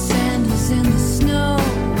wear sandals in the snow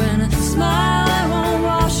and a smile that won't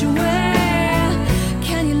wash away.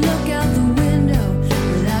 Can you look out the window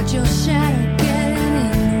without your shadow getting in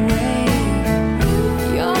the way?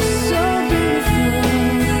 You're so beautiful,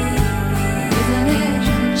 with an edge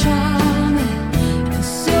and charming, and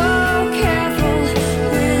so careful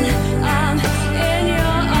when I'm in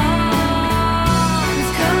your arms.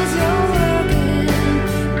 'Cause you're working,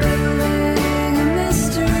 building a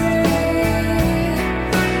mystery,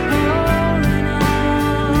 holding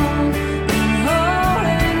on and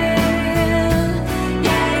holding in.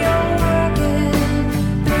 Yeah, you're working,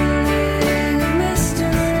 building a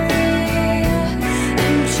mystery,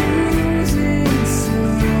 and choosing so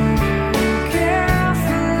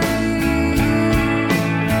carefully.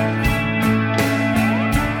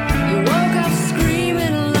 You woke up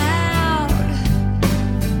screaming aloud,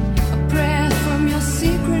 a prayer from your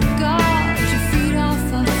secret God. You feed off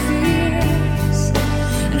our fears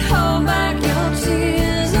and hold back your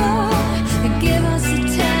tears. Oh, you give us a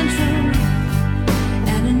tantrum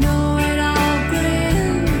and a know-it-all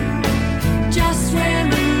grin, just when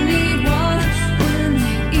we need one, when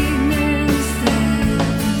the evening's thin.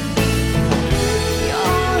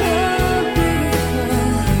 You're a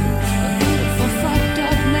beautiful fucked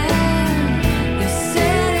up man. You're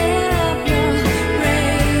setting up your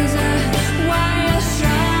razor wire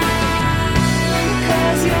shrine.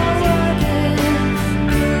 'Cause you're working,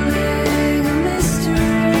 building a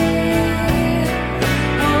mystery,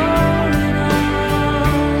 holding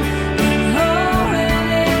on and holding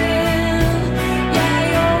in. Yeah,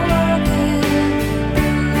 you're working,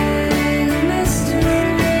 building a mystery,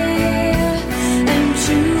 and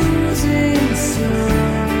choosing so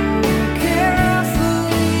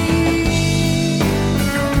carefully.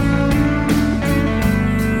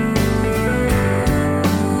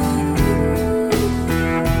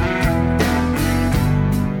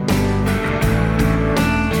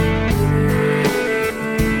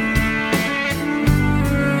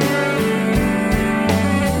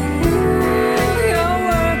 You're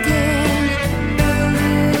working,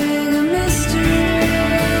 building a mystery,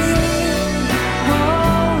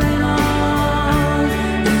 holding on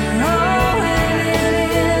and holding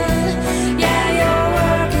in. Yeah, you're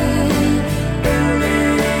working,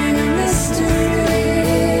 building a mystery,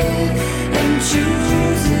 and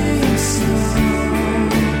choosing so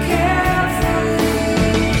carefully.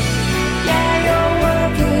 Yeah, you're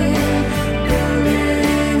working,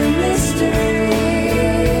 building a mystery,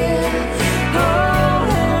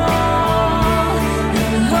 holding on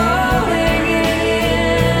and holding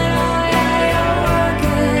in. Oh, yeah, you're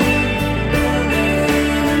working,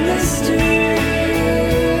 building a mystery,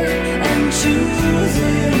 and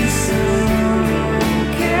choosing so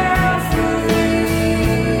carefully.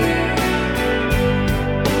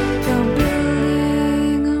 You're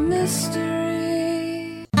building a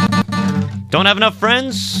mystery. Don't have enough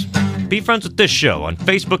friends? Be friends with this show on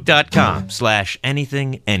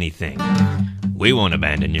Facebook.com/anythinganything. We won't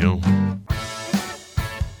abandon you.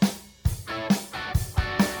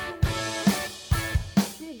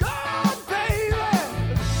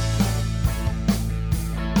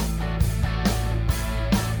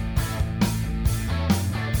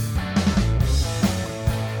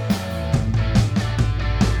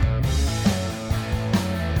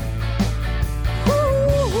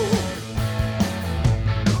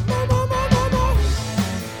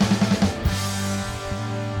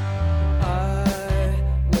 I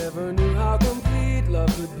never knew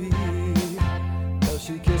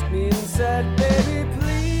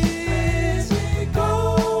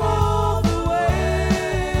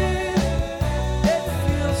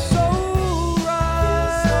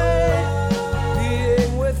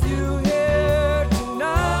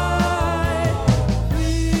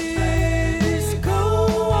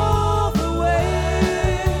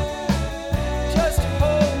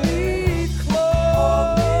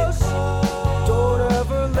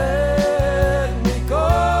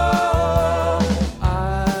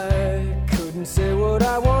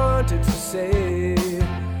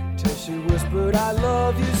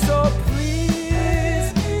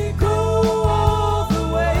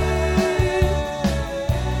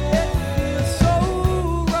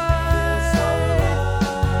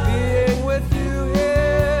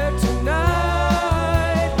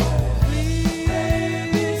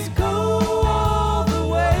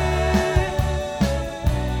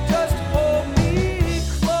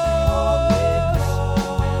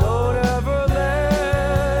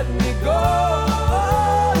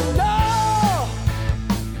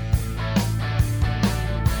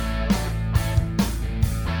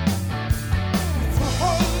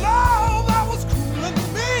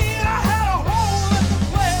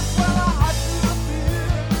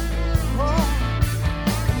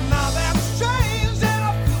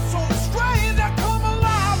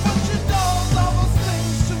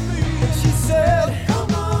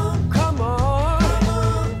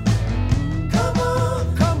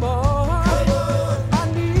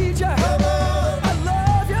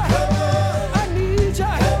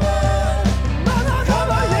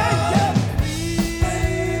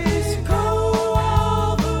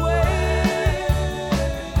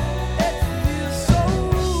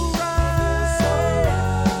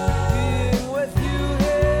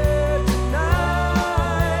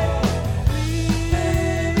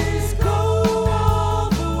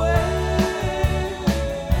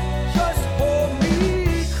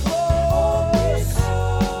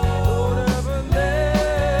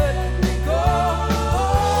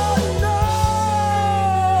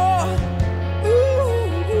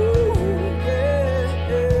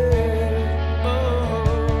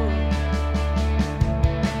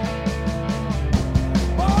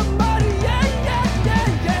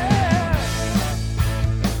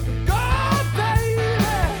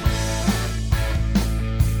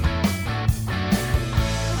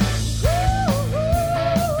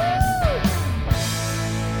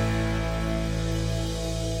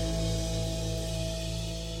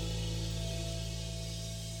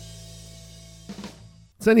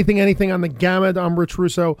It's anything on the gamut. I'm Rich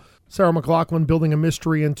Russo. Sarah McLaughlin building a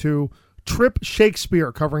mystery into Trip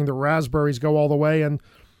Shakespeare, covering the Raspberries Go All the Way. And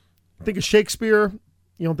think of Shakespeare,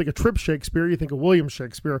 you don't think of Trip Shakespeare, you think of William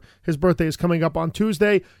Shakespeare. His birthday is coming up on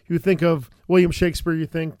Tuesday. You think of William Shakespeare, you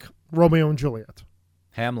think Romeo and Juliet.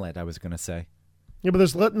 Hamlet, I was going to say. Yeah, but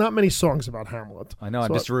there's not many songs about Hamlet. I know,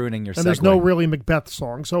 I'm just ruining your segue. And there's no really Macbeth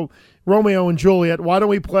song. So Romeo and Juliet, why don't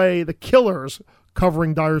we play the Killers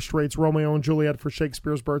covering Dire Straits' Romeo and Juliet for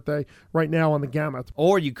Shakespeare's birthday right now on the gamut?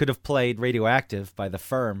 Or you could have played Radioactive by The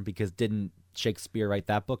Firm, because didn't Shakespeare write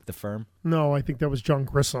that book, The Firm? No, I think that was John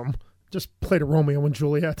Grisham. Just played a Romeo and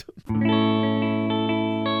Juliet.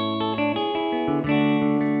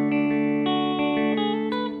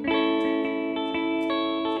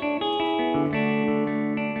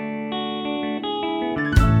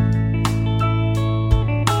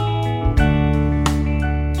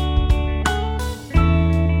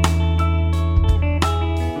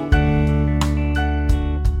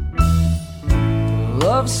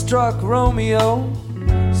 Love-struck Romeo,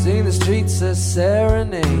 sing the streets a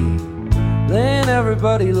serenade, laying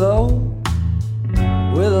everybody low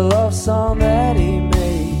with a love song that he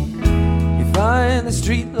made. You find the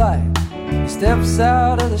street light, he steps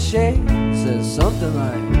out of the shade, says something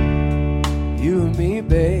like, you and me,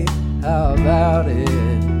 babe, how about it?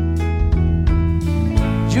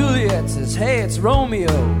 Juliet says, hey, it's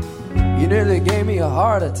Romeo, you nearly gave me a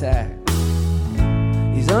heart attack.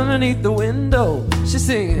 He's underneath the window, she's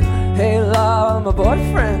singing, hey love, my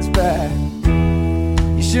boyfriend's back.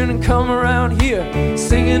 You shouldn't come around here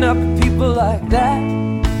singing up at people like that.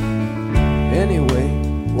 Anyway,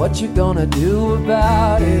 what you gonna do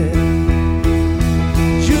about it?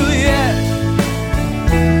 Juliet,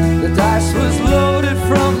 the dice was loaded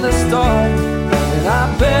from the start, and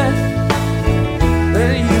I bet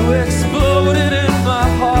then you exploded in my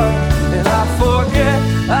heart, and I forget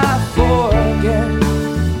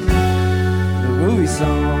movie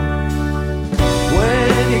song.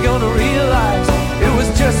 When you gonna realize it was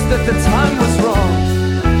just that the time was wrong,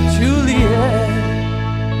 Juliet?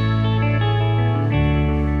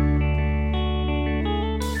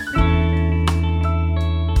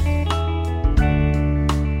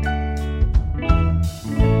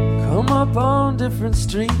 Come up on different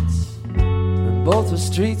streets, and both were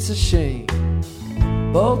streets of shame,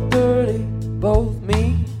 both dirty, both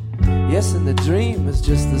mean. Yes, and the dream is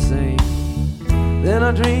just the same. Then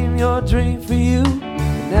I dream your dream for you,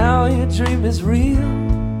 and now your dream is real.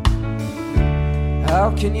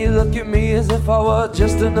 How can you look at me as if I were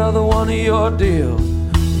just another one of your deals?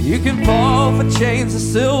 You can fall for chains of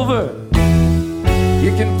silver,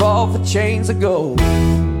 you can fall for chains of gold,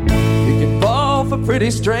 you can fall for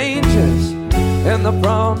pretty strangers and the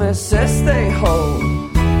promises they hold.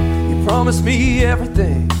 You promised me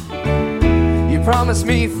everything, you promised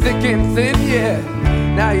me thick and thin, yeah.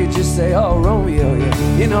 Now you just say, oh, Romeo,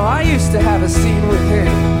 yeah. You know, I used to have a scene with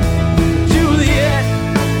him. Juliet,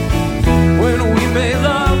 when we made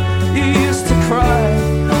love, you used to cry.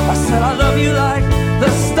 I said, I love you like the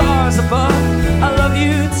stars above. I love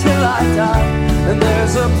you till I die. And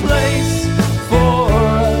there's a place for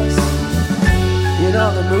us. You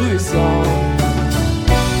know the movie song.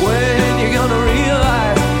 When you're gonna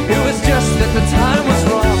realize it was just that the time was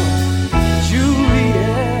wrong, Juliet.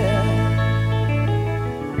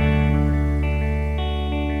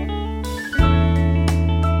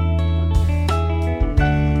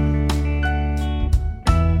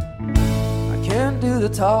 The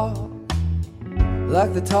talk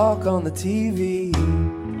like the talk on the TV,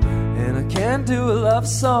 and I can't do a love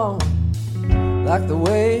song like the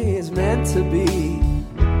way it's meant to be.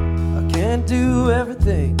 I can't do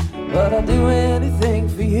everything, but I'll do anything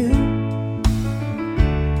for you.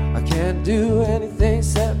 I can't do anything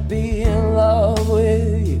except be in love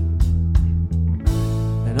with you,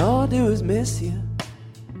 and all I do is miss you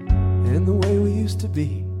in the way we used to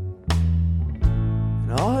be.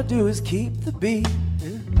 And all I do is keep the beat,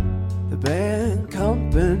 the band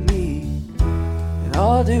company, and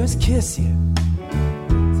all I do is kiss you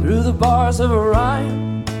through the bars of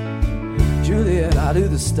Orion. Juliet, I do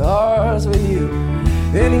the stars with you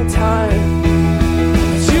anytime.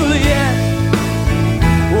 Juliet,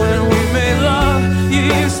 when we made love, you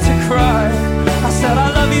used to cry. I said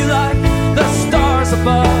I love you like the stars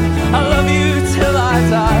above. I love you till I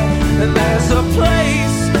die. And there's a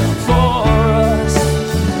place for us.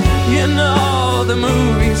 You know the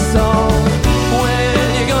movie song.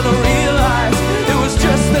 When you're gonna realize it was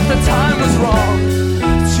just that the time was wrong,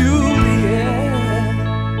 Juliet.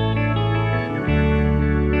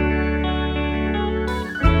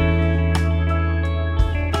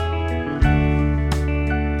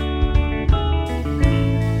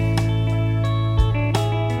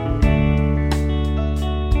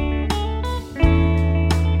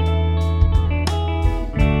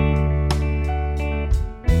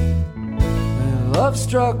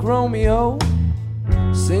 struck Romeo,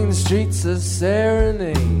 sing the streets a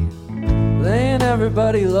serenade, laying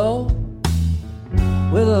everybody low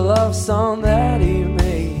with a love song that he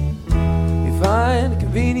made. You find a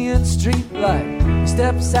convenient street light, he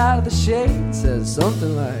steps out of the shade, says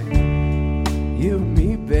something like, you and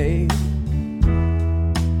me, babe,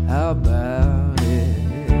 how about it?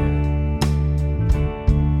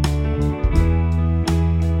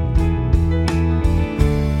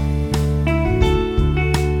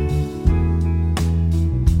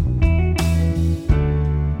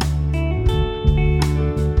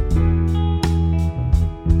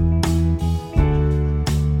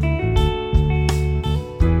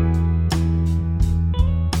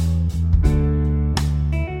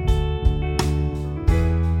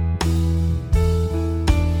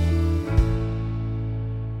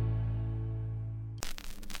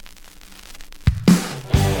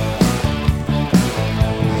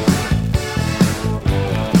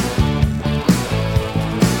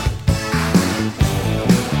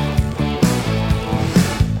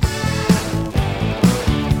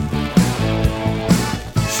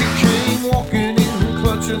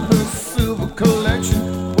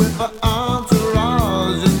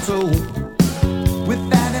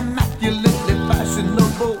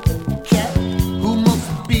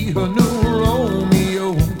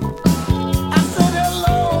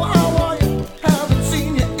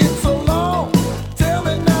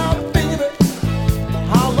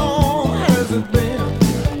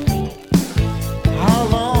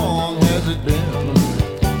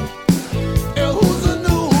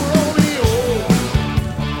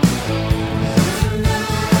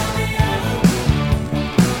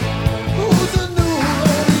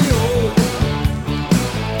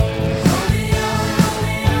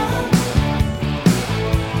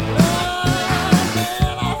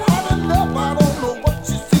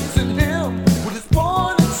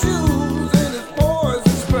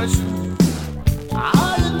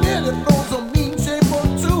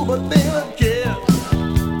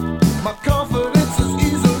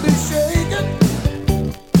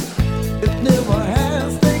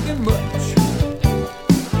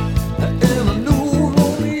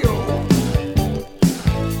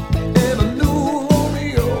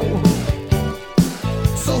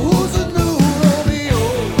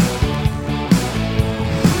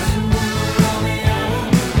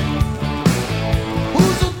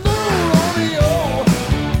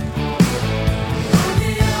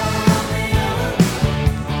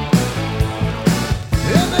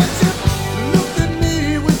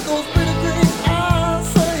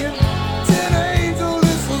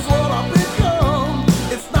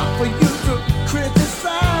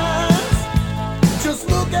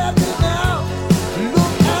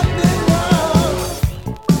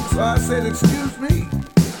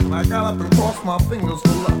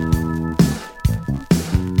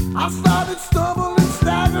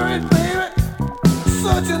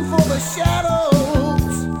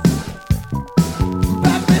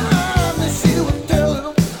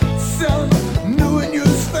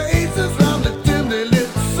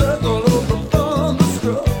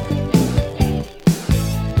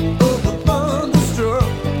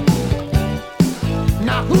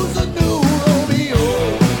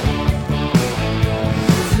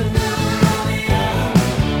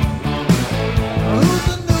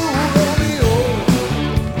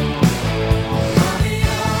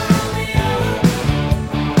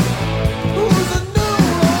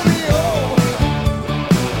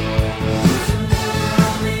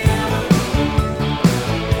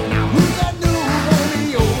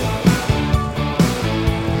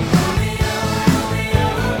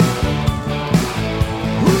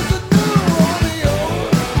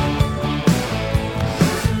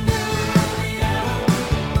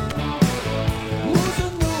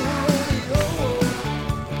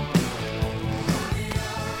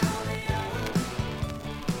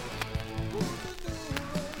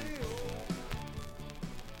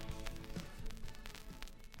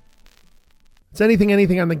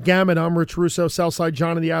 Anything on the Gamut. I'm Rich Russo, Southside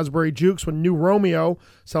Johnny the Asbury Jukes with New Romeo.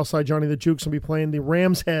 Southside Johnny the Jukes will be playing the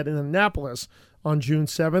Ram's Head in Annapolis on June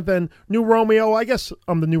 7th. And New Romeo, I guess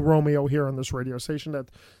I'm the new Romeo here on this radio station that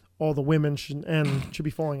all the women should be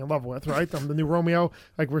falling in love with, right? I'm the new Romeo.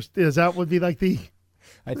 Like, would be like the...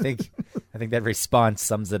 I think that response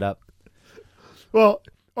sums it up. Well...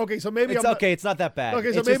 Okay, so maybe it's okay. It's not that bad.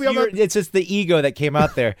 Okay, so maybe I'm not. It's just the ego that came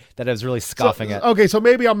out there that I was really scoffing at. Okay, so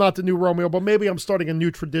maybe I'm not the new Romeo, but maybe I'm starting a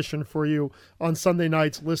new tradition for you on Sunday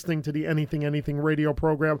nights, listening to the Anything radio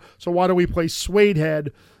program. So why don't we play Suede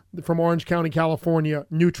Head from Orange County, California?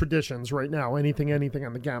 New traditions right now. Anything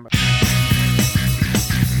on the Gamut.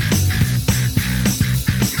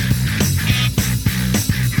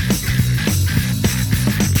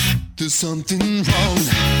 there's something wrong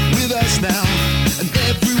with us now, and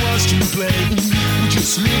everyone's to blame. We're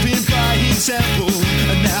just living by example,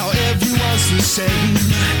 and now everyone's the same.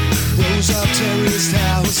 Rows of terraced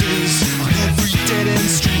houses on every dead-end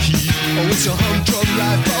street. Oh, it's a humdrum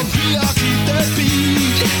life, but we all keep the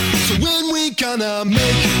beat. So when we gonna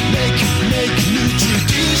make new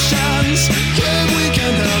traditions? When we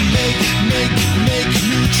gonna make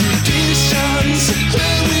new traditions?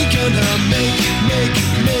 When we gonna make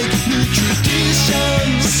new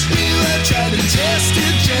traditions? We're a tried and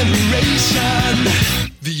tested generation.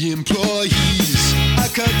 The employees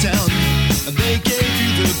are cut down, and they gave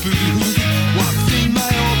you the boot. One thing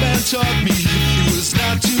my old man taught me, it was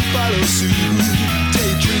not to follow suit.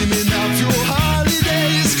 Daydreaming of your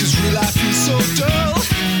holidays, cause real life is so dull.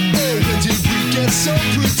 Oh, when did we get so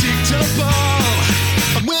predictable?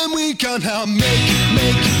 And when we gonna make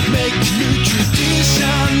new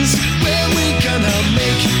traditions? When we gonna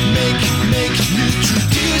make new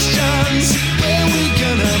traditions? When we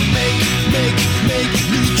gonna make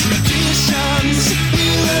new traditions?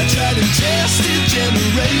 We're a tried and tested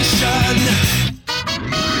generation.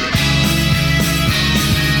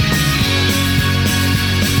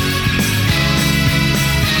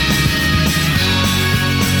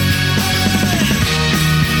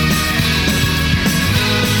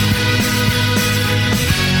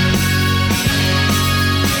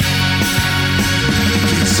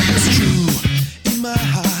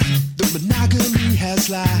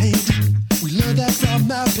 Lied. We learned that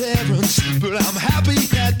from our parents, but I'm happy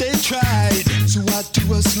that they tried. So what do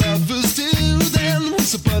us lovers do then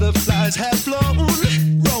once the butterflies have flown?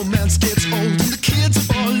 Romance gets old and the kids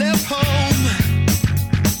have all left home.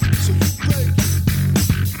 So you break.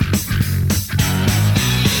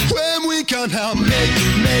 When we gonna make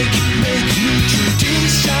new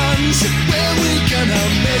traditions? When we gonna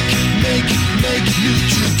make new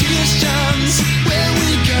traditions? When we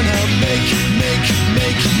gonna make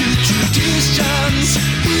new traditions?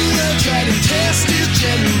 We're a tried and tested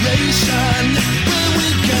generation. When we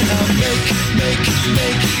gonna make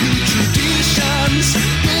new traditions?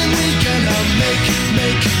 When we gonna make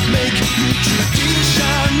new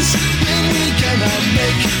traditions? When we gonna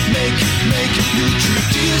make new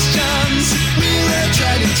traditions? We're a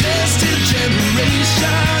tried and tested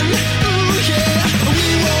generation. Ooh yeah, we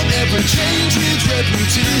won't ever change with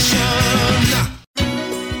repetition.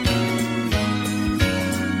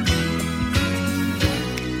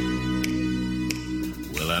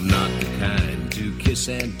 I'm not the kind to kiss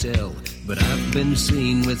and tell, but I've been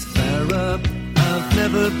seen with Farrah. I've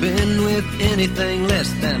never been with anything less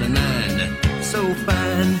than a 9. So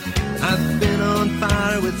fine, I've been on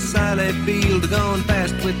fire with Sally Field, gone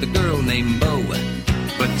fast with a girl named Bo,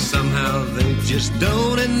 but somehow they just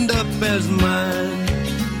don't end up as mine.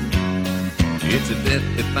 It's a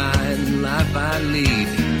death-defying life I lead.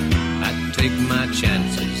 I take my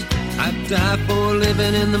chances. I die for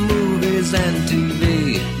living in the movies and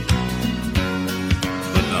TV.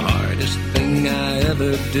 But the hardest thing I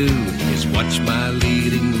ever do is watch my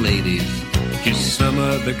leading ladies kiss some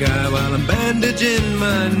other guy while I'm bandaging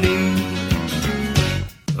my knee.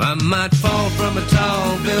 I might fall from a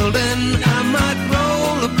tall building, I might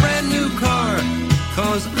roll a brand new car,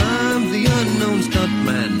 'cause I'm the unknown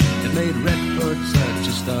stuntman that made Redford such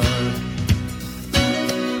a star.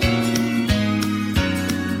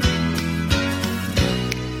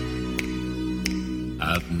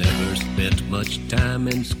 I've never spent much time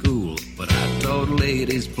in school, but I taught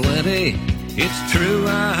ladies plenty. It's true,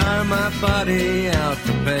 I hire my body out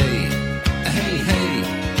for pay. Hey, hey,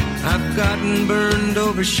 I've gotten burned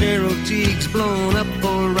over Cheryl Teague's, blown up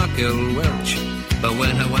for Raquel Welch. But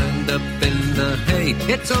when I wind up in the hay,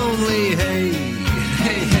 it's only hay.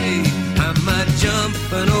 Hey, hey, I might jump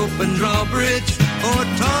an open drawbridge or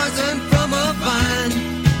Tarzan from a vine,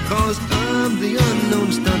 'cause I'm the unknown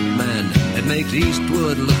stuntman that makes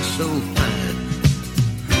Eastwood look so fine.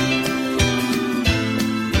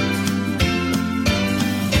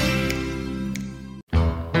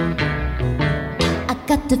 I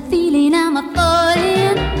got the feeling I'm a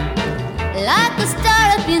falling, like a star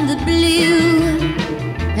up in the blue,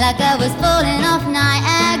 like I was falling off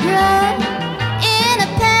Niagara in a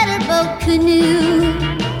paddleboat canoe.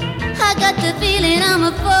 I got the feeling I'm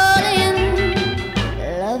a falling,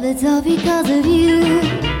 love it's all because of you.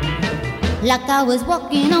 Like I was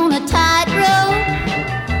walking on a tightrope,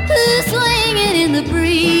 swinging in the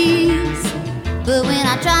breeze. But when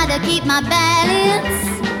I tried to keep my balance,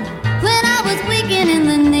 when I was weakened in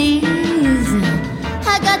the knees,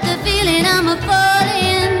 I got the feeling I'm a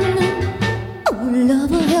falling. Oh,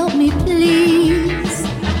 lover, help me please.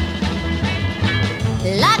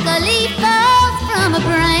 Like a leaf falls from a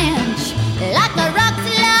branch,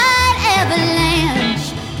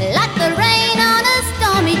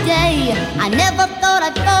 I never thought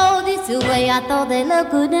I'd fall this way. I thought that love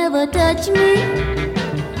could never touch me.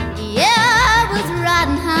 Yeah, I was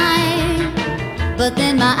riding high, but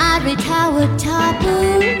then my ivory tower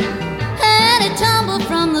toppled and it tumbled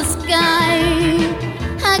from the sky.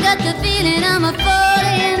 I got the feeling I'm a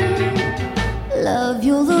falling. Love,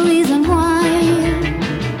 you're the reason why.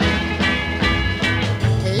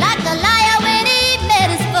 Like a liar when he met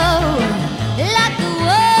his foe, like the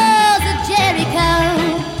walls of Jericho,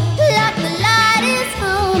 like the light is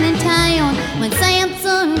home in town. When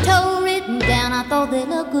Samson told written down, I thought that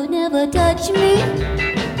love could never touch me.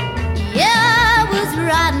 Yeah, I was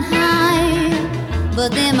riding high,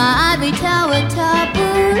 but then my ivory tower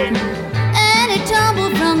toppled and it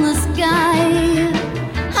tumbled from the sky.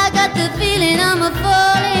 I got the feeling I'm a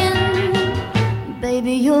falling.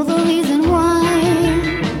 Baby, you're the reason why.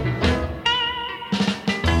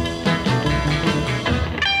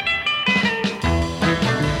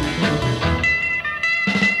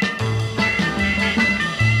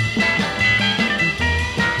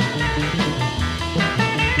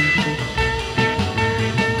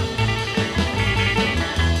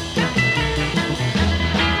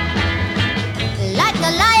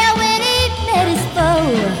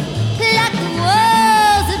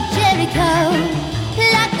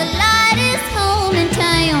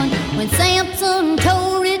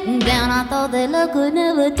 That love could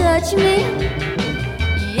never touch me.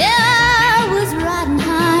 Yeah, I was riding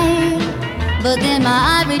high, but then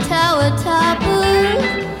my ivory tower toppled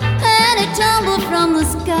and it tumbled from the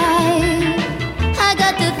sky. I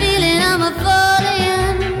got the feeling I'm a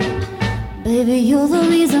falling. Baby, you're the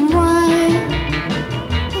reason why.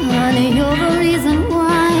 Honey, you're the reason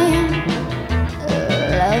why.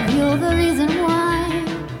 Love, you're the reason why.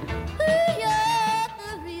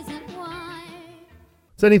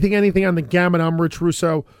 It's Anything on the Gamut. I'm Rich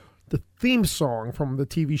Russo. The theme song from the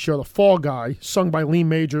TV show The Fall Guy, sung by Lee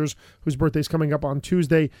Majors, whose birthday's coming up on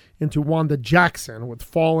Tuesday, into Wanda Jackson with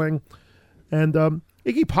Falling. And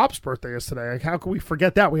Iggy Pop's birthday is today. Like, how can we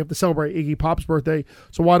forget that? We have to celebrate Iggy Pop's birthday.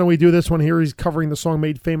 So why don't we do this one here? He's covering the song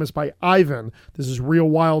made famous by Ivan. This is Real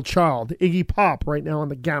Wild Child. Iggy Pop right now on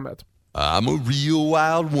the Gamut. I'm a real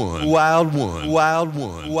wild one. Wild one. Wild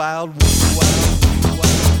one. Wild one. Wild one.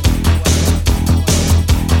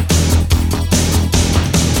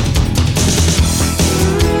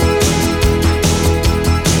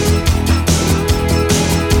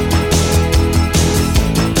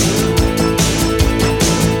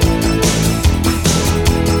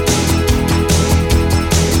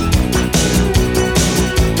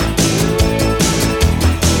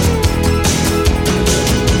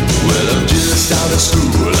 Out of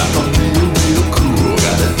school, like I'm real, real cool.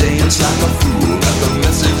 Gotta dance like a fool.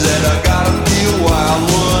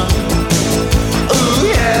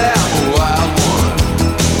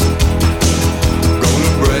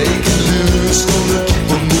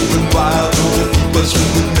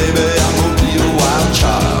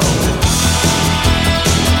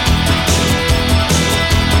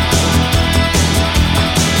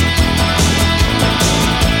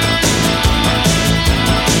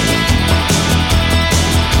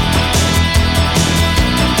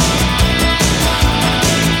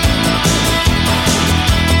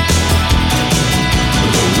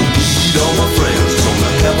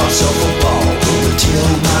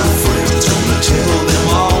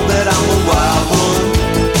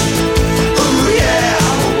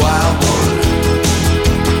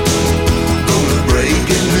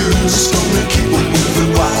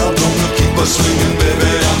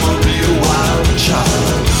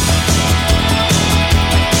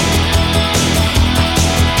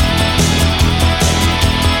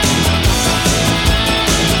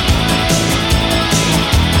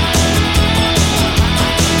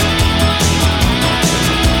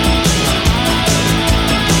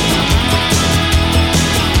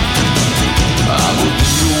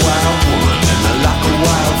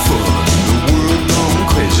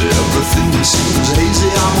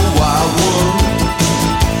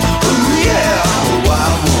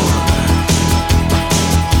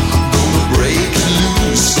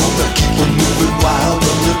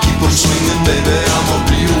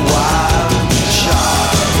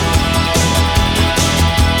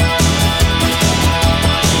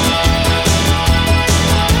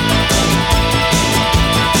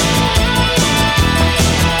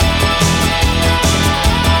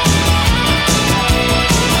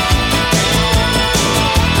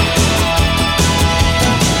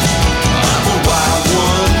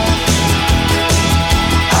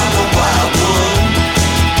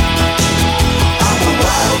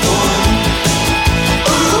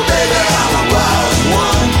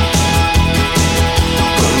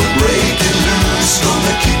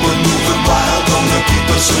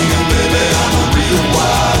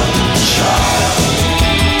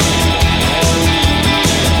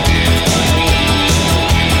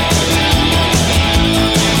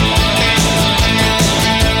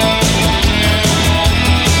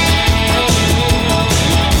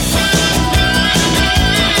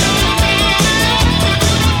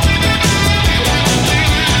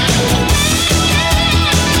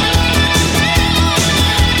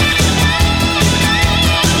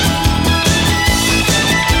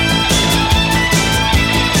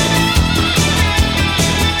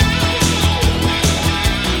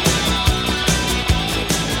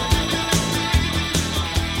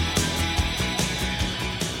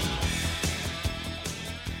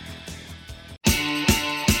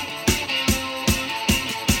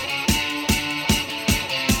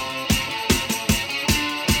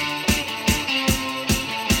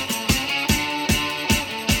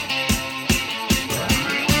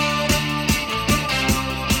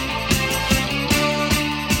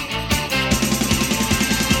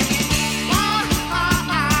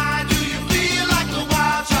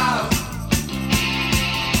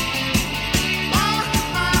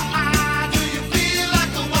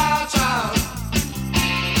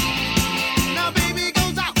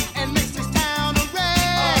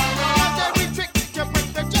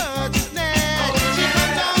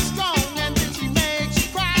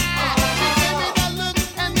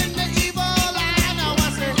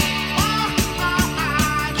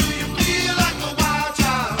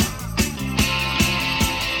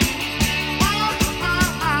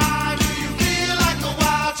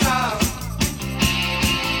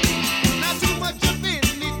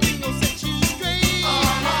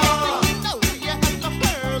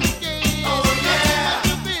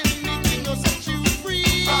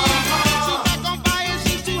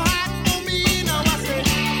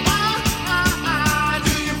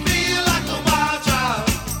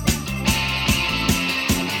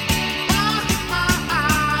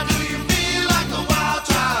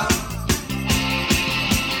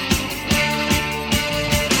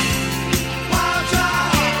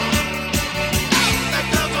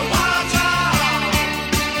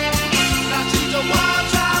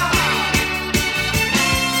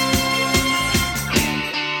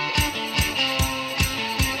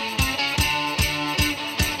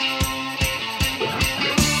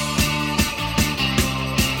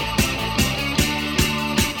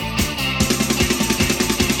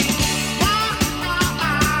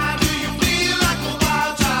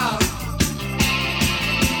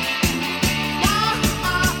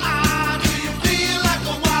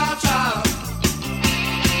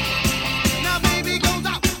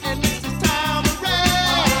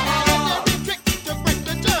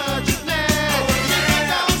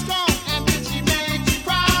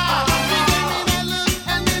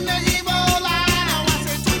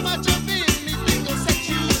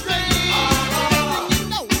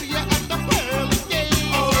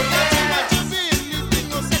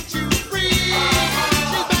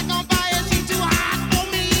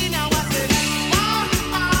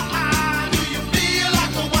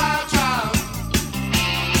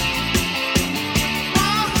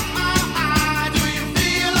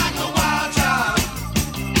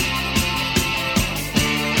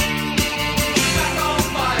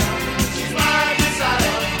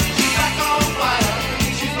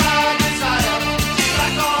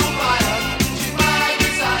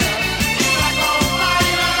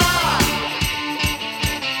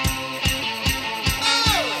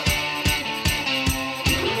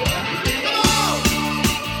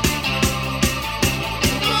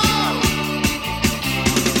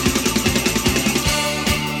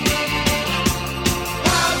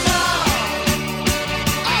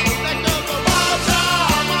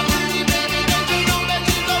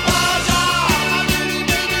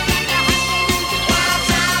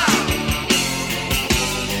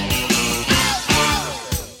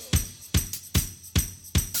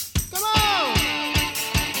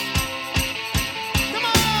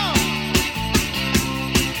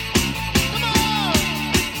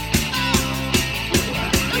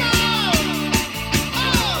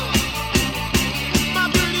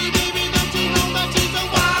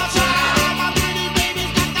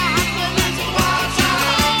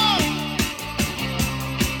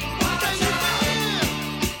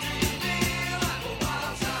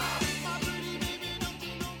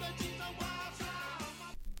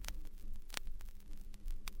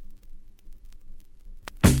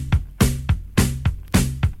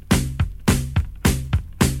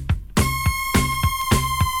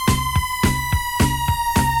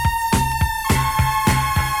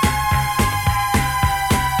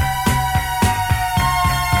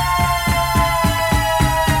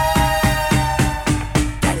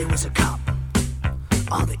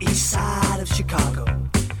 of Chicago,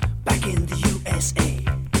 back in the USA,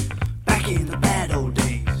 back in the bad old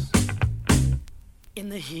days. In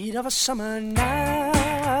the heat of a summer night,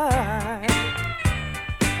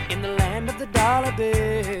 in the land of the dollar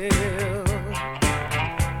bill,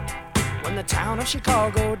 when the town of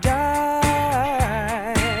Chicago died,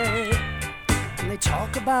 and they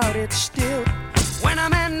talk about it still. When a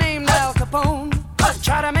man named Al Capone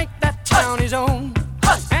tried to make that town his own,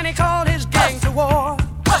 and he called his gang to war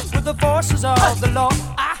with the forces of the law,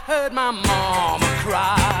 I heard my mama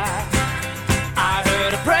cry. I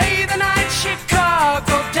heard her pray the night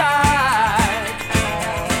Chicago died.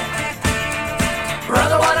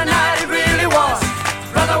 Brother, what a night it really was.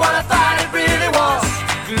 Brother, what I thought it really was.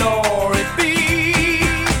 Glory be.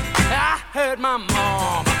 I heard my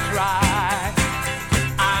mama cry.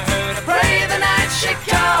 I heard her pray the night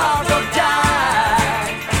Chicago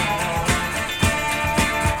died.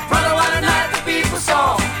 Brother, what a night the people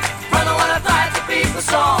saw. Brother, what a fight the people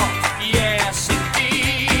saw. Yes,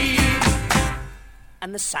 indeed.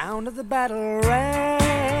 And the sound of the battle rang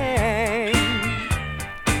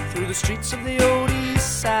through the streets of the old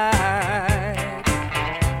east side,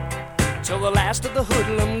 till the last of the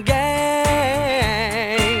hoodlum gang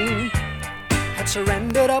had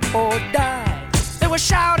surrendered up or died. They were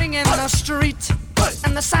shouting in the street,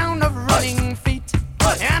 and the sound of running feet.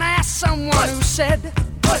 And I asked someone who said,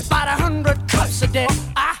 about 100 cops are dead.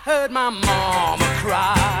 I heard my mama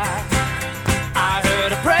cry. I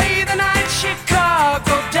heard her pray the night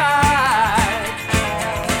Chicago died.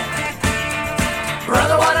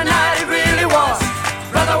 Brother, what a night it really was.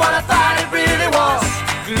 Brother, what I thought it really was.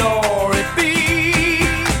 Glory be.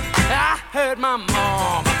 I heard my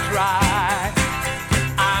mama cry.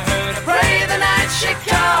 I heard her pray the night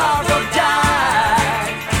Chicago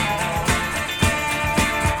died.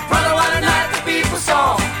 Brother, what a night the people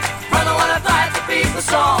saw. Brother, what a fight the people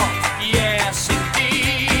saw. Yes,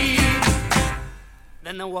 indeed.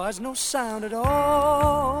 Then there was no sound at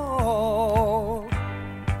all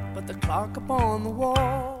but the clock upon the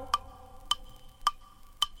wall.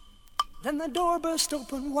 Then the door burst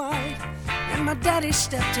open wide, and my daddy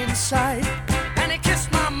stepped inside, and he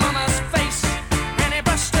kissed my mama's face, and he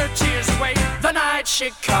brushed her tears away. The night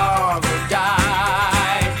Chicago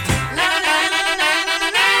died.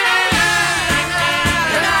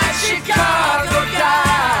 The night Chicago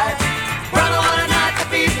died. Brother, what a night the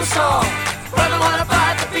people saw. Brother, what a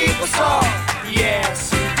fight the people saw.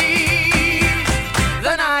 Yes, indeed.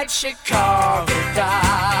 The night Chicago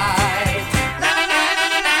died.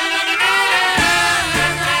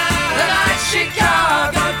 The night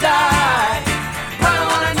Chicago died. Brother,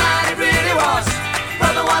 what a night it really was.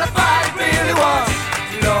 Brother, what a fight it really was.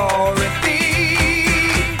 Glory be.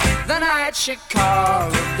 The night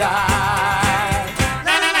Chicago died.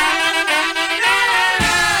 The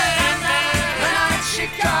night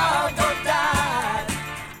Chicago died.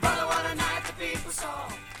 Brother, what a night the people saw.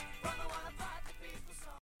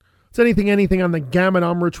 It's anything on the gamut.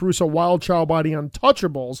 I'm Rich Russo, Wild Child by the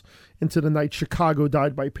Untouchables, Into the Night Chicago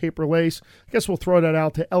Died by Paper Lace. I guess we'll throw that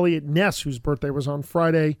out to Elliot Ness, whose birthday was on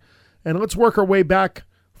Friday. And let's work our way back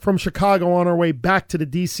from Chicago on our way back to the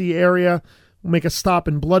D.C. area. We'll make a stop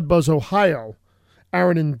in Blood Buzz, Ohio.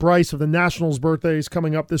 Aaron and Bryce of the Nationals' birthday is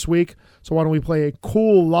coming up this week, so why don't we play a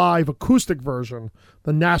cool live acoustic version,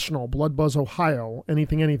 the National, Blood Buzz, Ohio,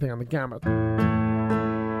 anything on the gamut.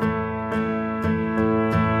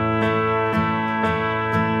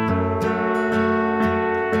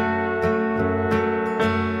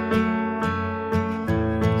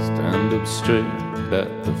 Stand up straight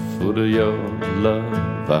at the foot of your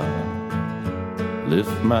love. I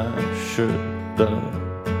lift my shirt up.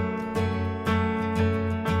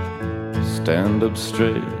 Stand up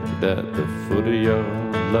straight at the foot of your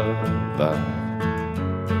love. I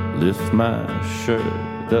lift my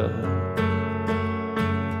shirt up.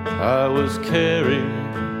 I was carried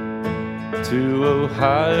to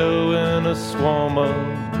Ohio in a swarm of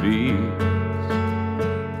bees.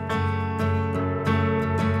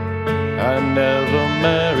 I never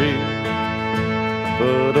married,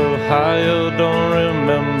 but Ohio don't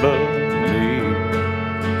remember me.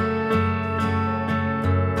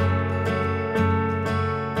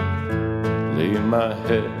 Lay my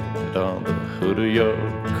head on the hood of your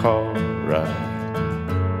car,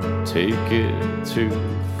 right? Take it too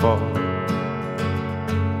far.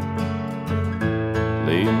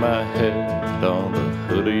 Lay my head on the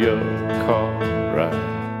hood of your car, right?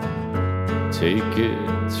 Take it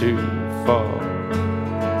too far.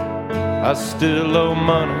 I still owe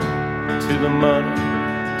money to the money,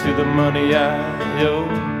 to the money I owe.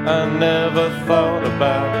 I never thought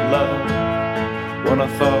about love when I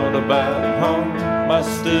thought about home. I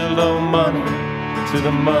still owe money to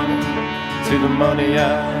the money, to the money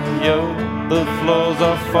I owe. The floors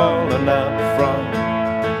are falling out from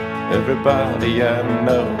everybody I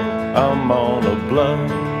know. I'm on a blood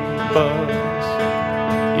buzz.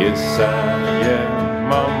 Yes, I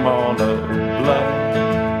am. I'm on a blood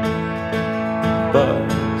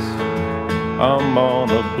buzz. I'm on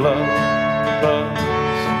a blood buzz.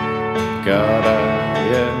 God, I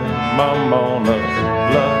am. I'm on a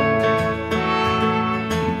blood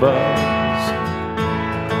buzz.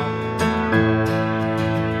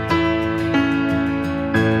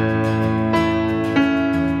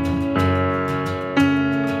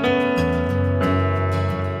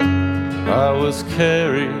 I was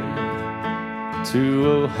carried to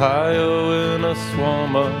Ohio in a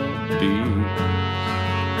swarm of bees.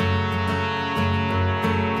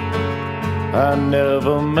 I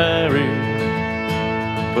never married,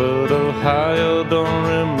 but Ohio don't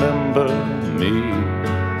remember me.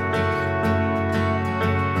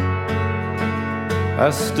 I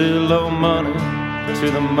still owe money to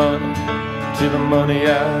the money, to the money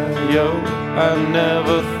I owe. I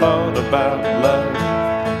never thought about love.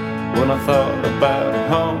 When I thought about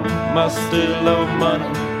home, I still owe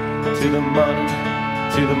money to the money,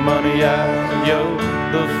 to the money I owe.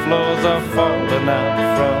 The floors are falling out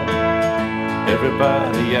from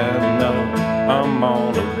everybody I know. I'm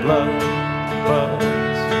on a blood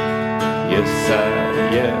buzz. Yes, I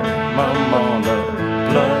am. I'm on a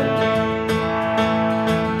blood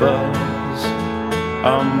buzz.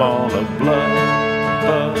 I'm on a blood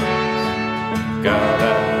buzz. God,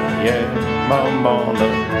 I am. I'm on a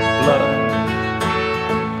blood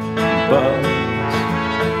buzz.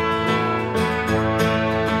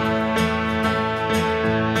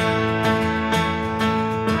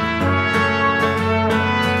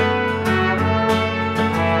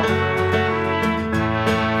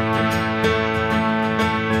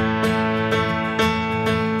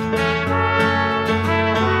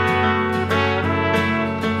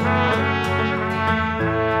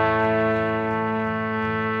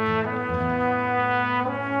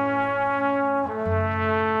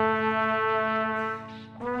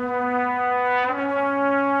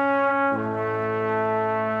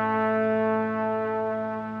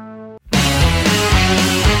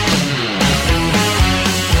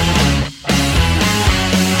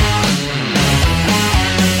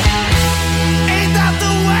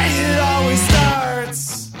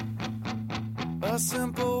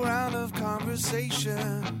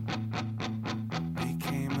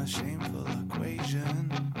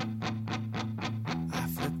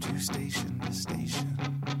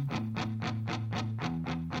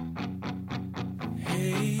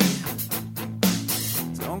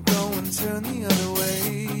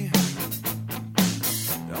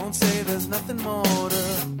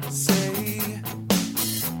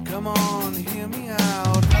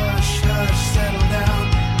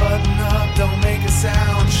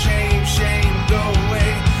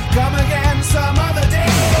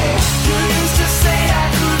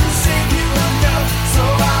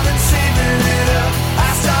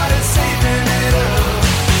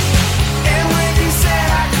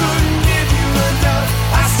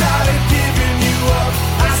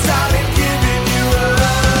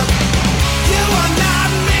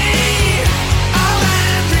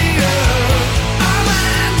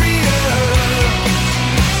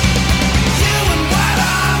 You and what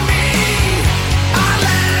I mean.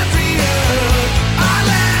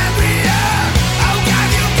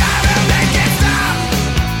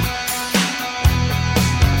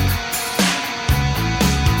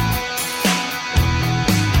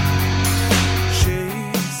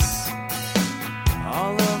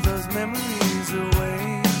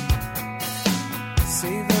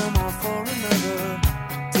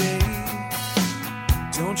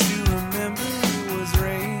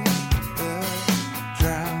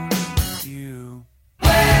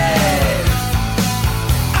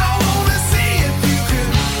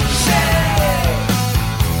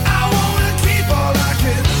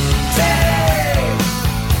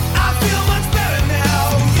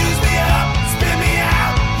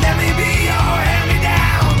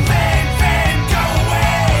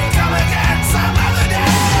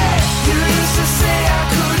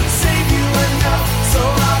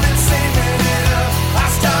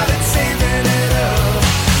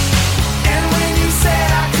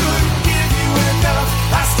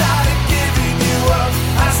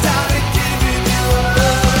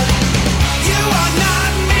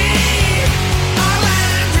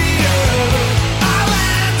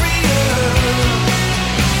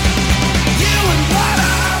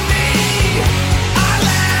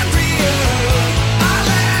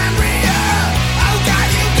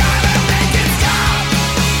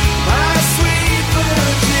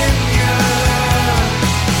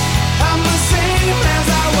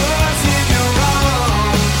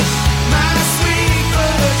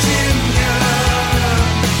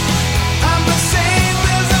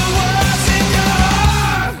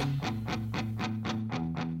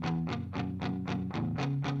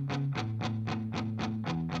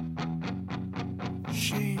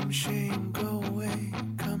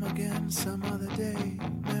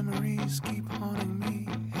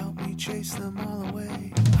 chase them all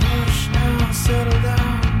away. Hush now, settle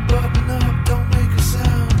down, button up, don't make a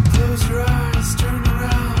sound. Close your eyes, turn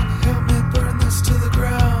around, help me burn this to the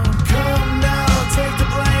ground. Come now, take the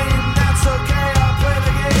blame, that's okay, I'll play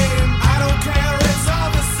the game. I don't care, it's all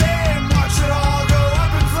the same, watch it all go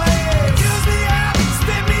up in flames. Use me up,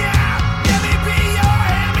 spit me out, let me be your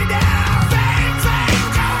hand-me-down. Fame, fame,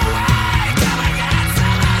 go away, till I get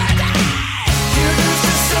somebody. You used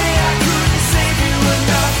to say I couldn't save you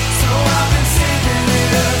enough, so I've been saving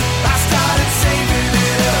it up. I started saving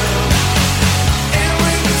it up. And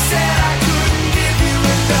when you said I couldn't give you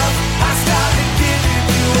enough, I started giving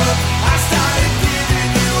you up. I started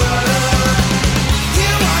giving you up.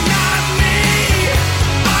 You are not me,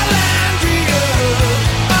 Arlandria,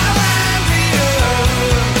 Arlandria.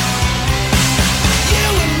 You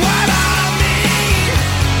and what are me,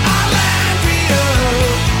 Arlandria,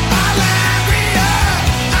 Arlandria.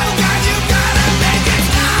 Oh God, you gotta make it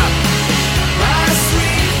stop, my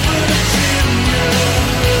sweet Virginia.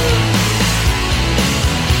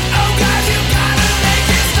 Oh God, you gotta make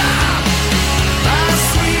it stop, my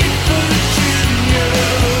sweet Virginia.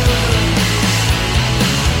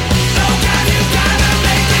 Oh God, you gotta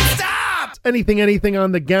make it stop. Anything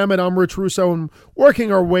on the gamut. I'm Rich Russo, and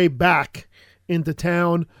working our way back into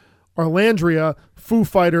town. Arlandria, Foo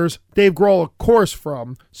Fighters, Dave Grohl, of course,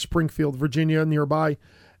 from Springfield, Virginia, nearby.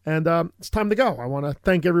 And it's time to go. I want to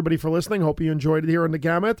thank everybody for listening. Hope you enjoyed it here on the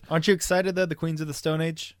gamut. Aren't you excited, though, the Queens of the Stone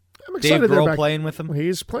Age? I'm excited Dave they're Grohl back. playing with them?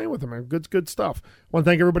 He's playing with them. Good stuff. I want to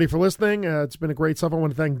thank everybody for listening. It's been a great stuff. I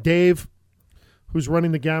want to thank Dave, who's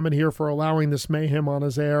running the gamut here, for allowing this mayhem on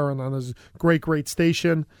his air and on his great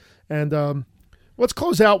station. And let's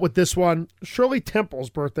close out with this one. Shirley Temple's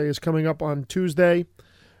birthday is coming up on Tuesday,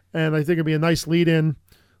 and I think it'd be a nice lead-in.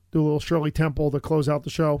 Do a little Shirley Temple to close out the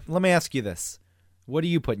show. Let me ask you this. What do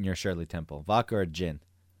you put in your Shirley Temple? Vodka or gin?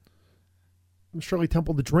 Shirley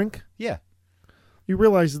Temple to drink? Yeah. You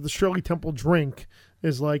realize that the Shirley Temple drink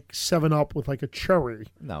is like 7-Up with like a cherry.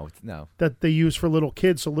 No. That they use for little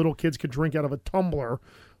kids, so little kids could drink out of a tumbler,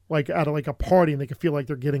 like out of like a party, and they could feel like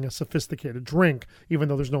they're getting a sophisticated drink, even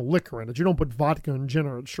though there's no liquor in it. You don't put vodka and gin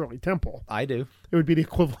at Shirley Temple. I do. It would be the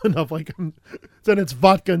equivalent of like, then it's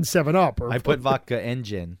vodka and 7-Up. I put vodka and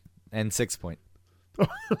gin and 6 Point.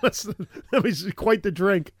 That was quite the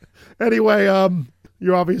drink. Anyway,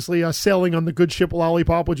 you're obviously sailing on the good ship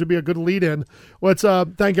Lollipop, which would be a good lead-in. Let's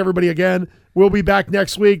thank everybody again. We'll be back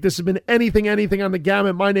next week. This has been Anything on the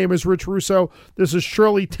Gamut. My name is Rich Russo. This is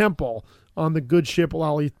Shirley Temple on the good ship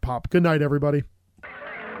Lollipop. Good night, everybody.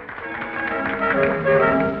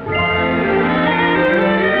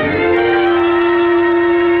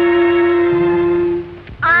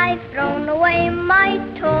 I've thrown away my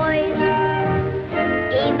toys,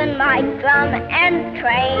 even my drum and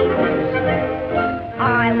train.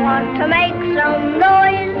 I want to make some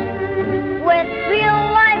noise with real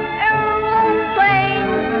life aeroplanes.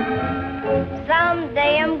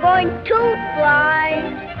 Someday I'm going to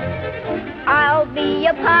fly. I'll be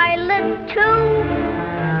a pilot too.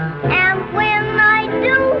 And when I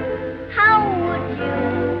do, how would you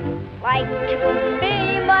like to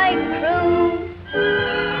be my crew?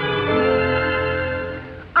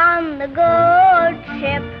 On the good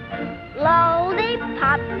ship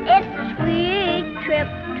Lollipop, it's a sweet trip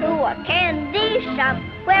to a candy shop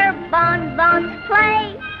where bonbons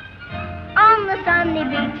play on the sunny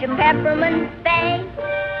beach of Peppermint Bay.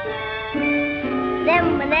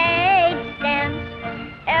 Lemonade stands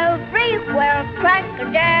everywhere,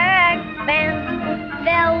 Cracker Jack bands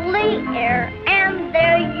fill the air, and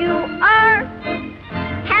there you are,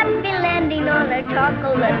 happy landing on a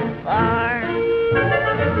chocolate bar.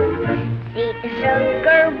 See the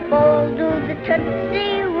sugar bowl, do the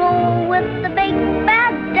Tootsie Roll with the big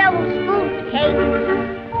bad double scoop cake.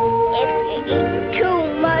 If you eat too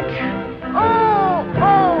much,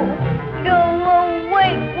 you'll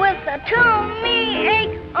awake with a tummy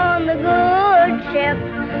ache. On the good ship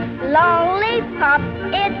Lollipop,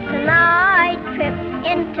 it's a night trip.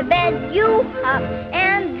 Into bed you hop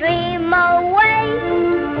and dream away.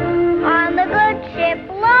 On the good ship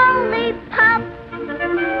Lollipop,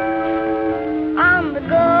 on the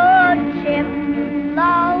good ship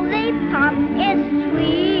Lollipop, it's a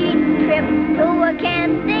sweet trip to a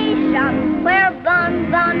candy shop where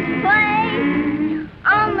bonbons play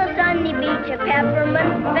on the sunny beach of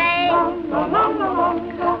Peppermint Bay.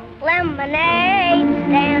 Lemonade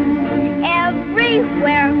stands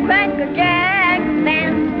everywhere, Cracker Jack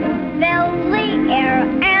bands fill the air,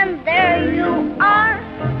 and there you are,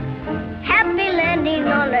 happy landing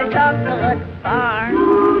on a chocolate bar.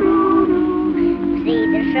 See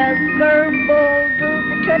the sugar bowl, do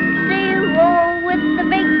the Tootsie Roll with the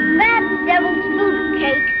big fat devil's food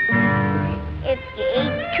cake. If you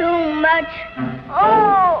eat too much,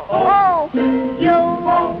 oh, you'll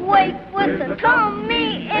awake with a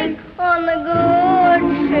tummy ache on the good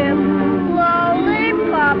ship.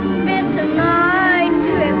 Lollipop, it's a night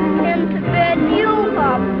trip. Into bed you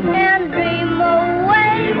hop and dream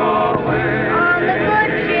away. On the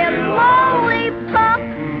good ship, Lollipop.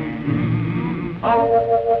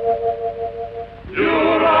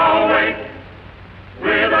 You're awake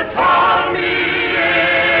with a tummy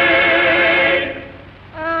ache.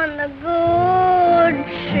 On the good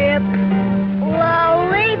ship,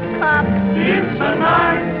 Lollipop. It's a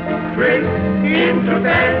night trip. Into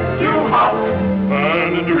bed you hop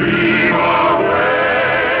and dream away.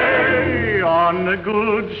 On the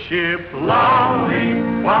good ship,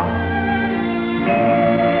 Lollipop.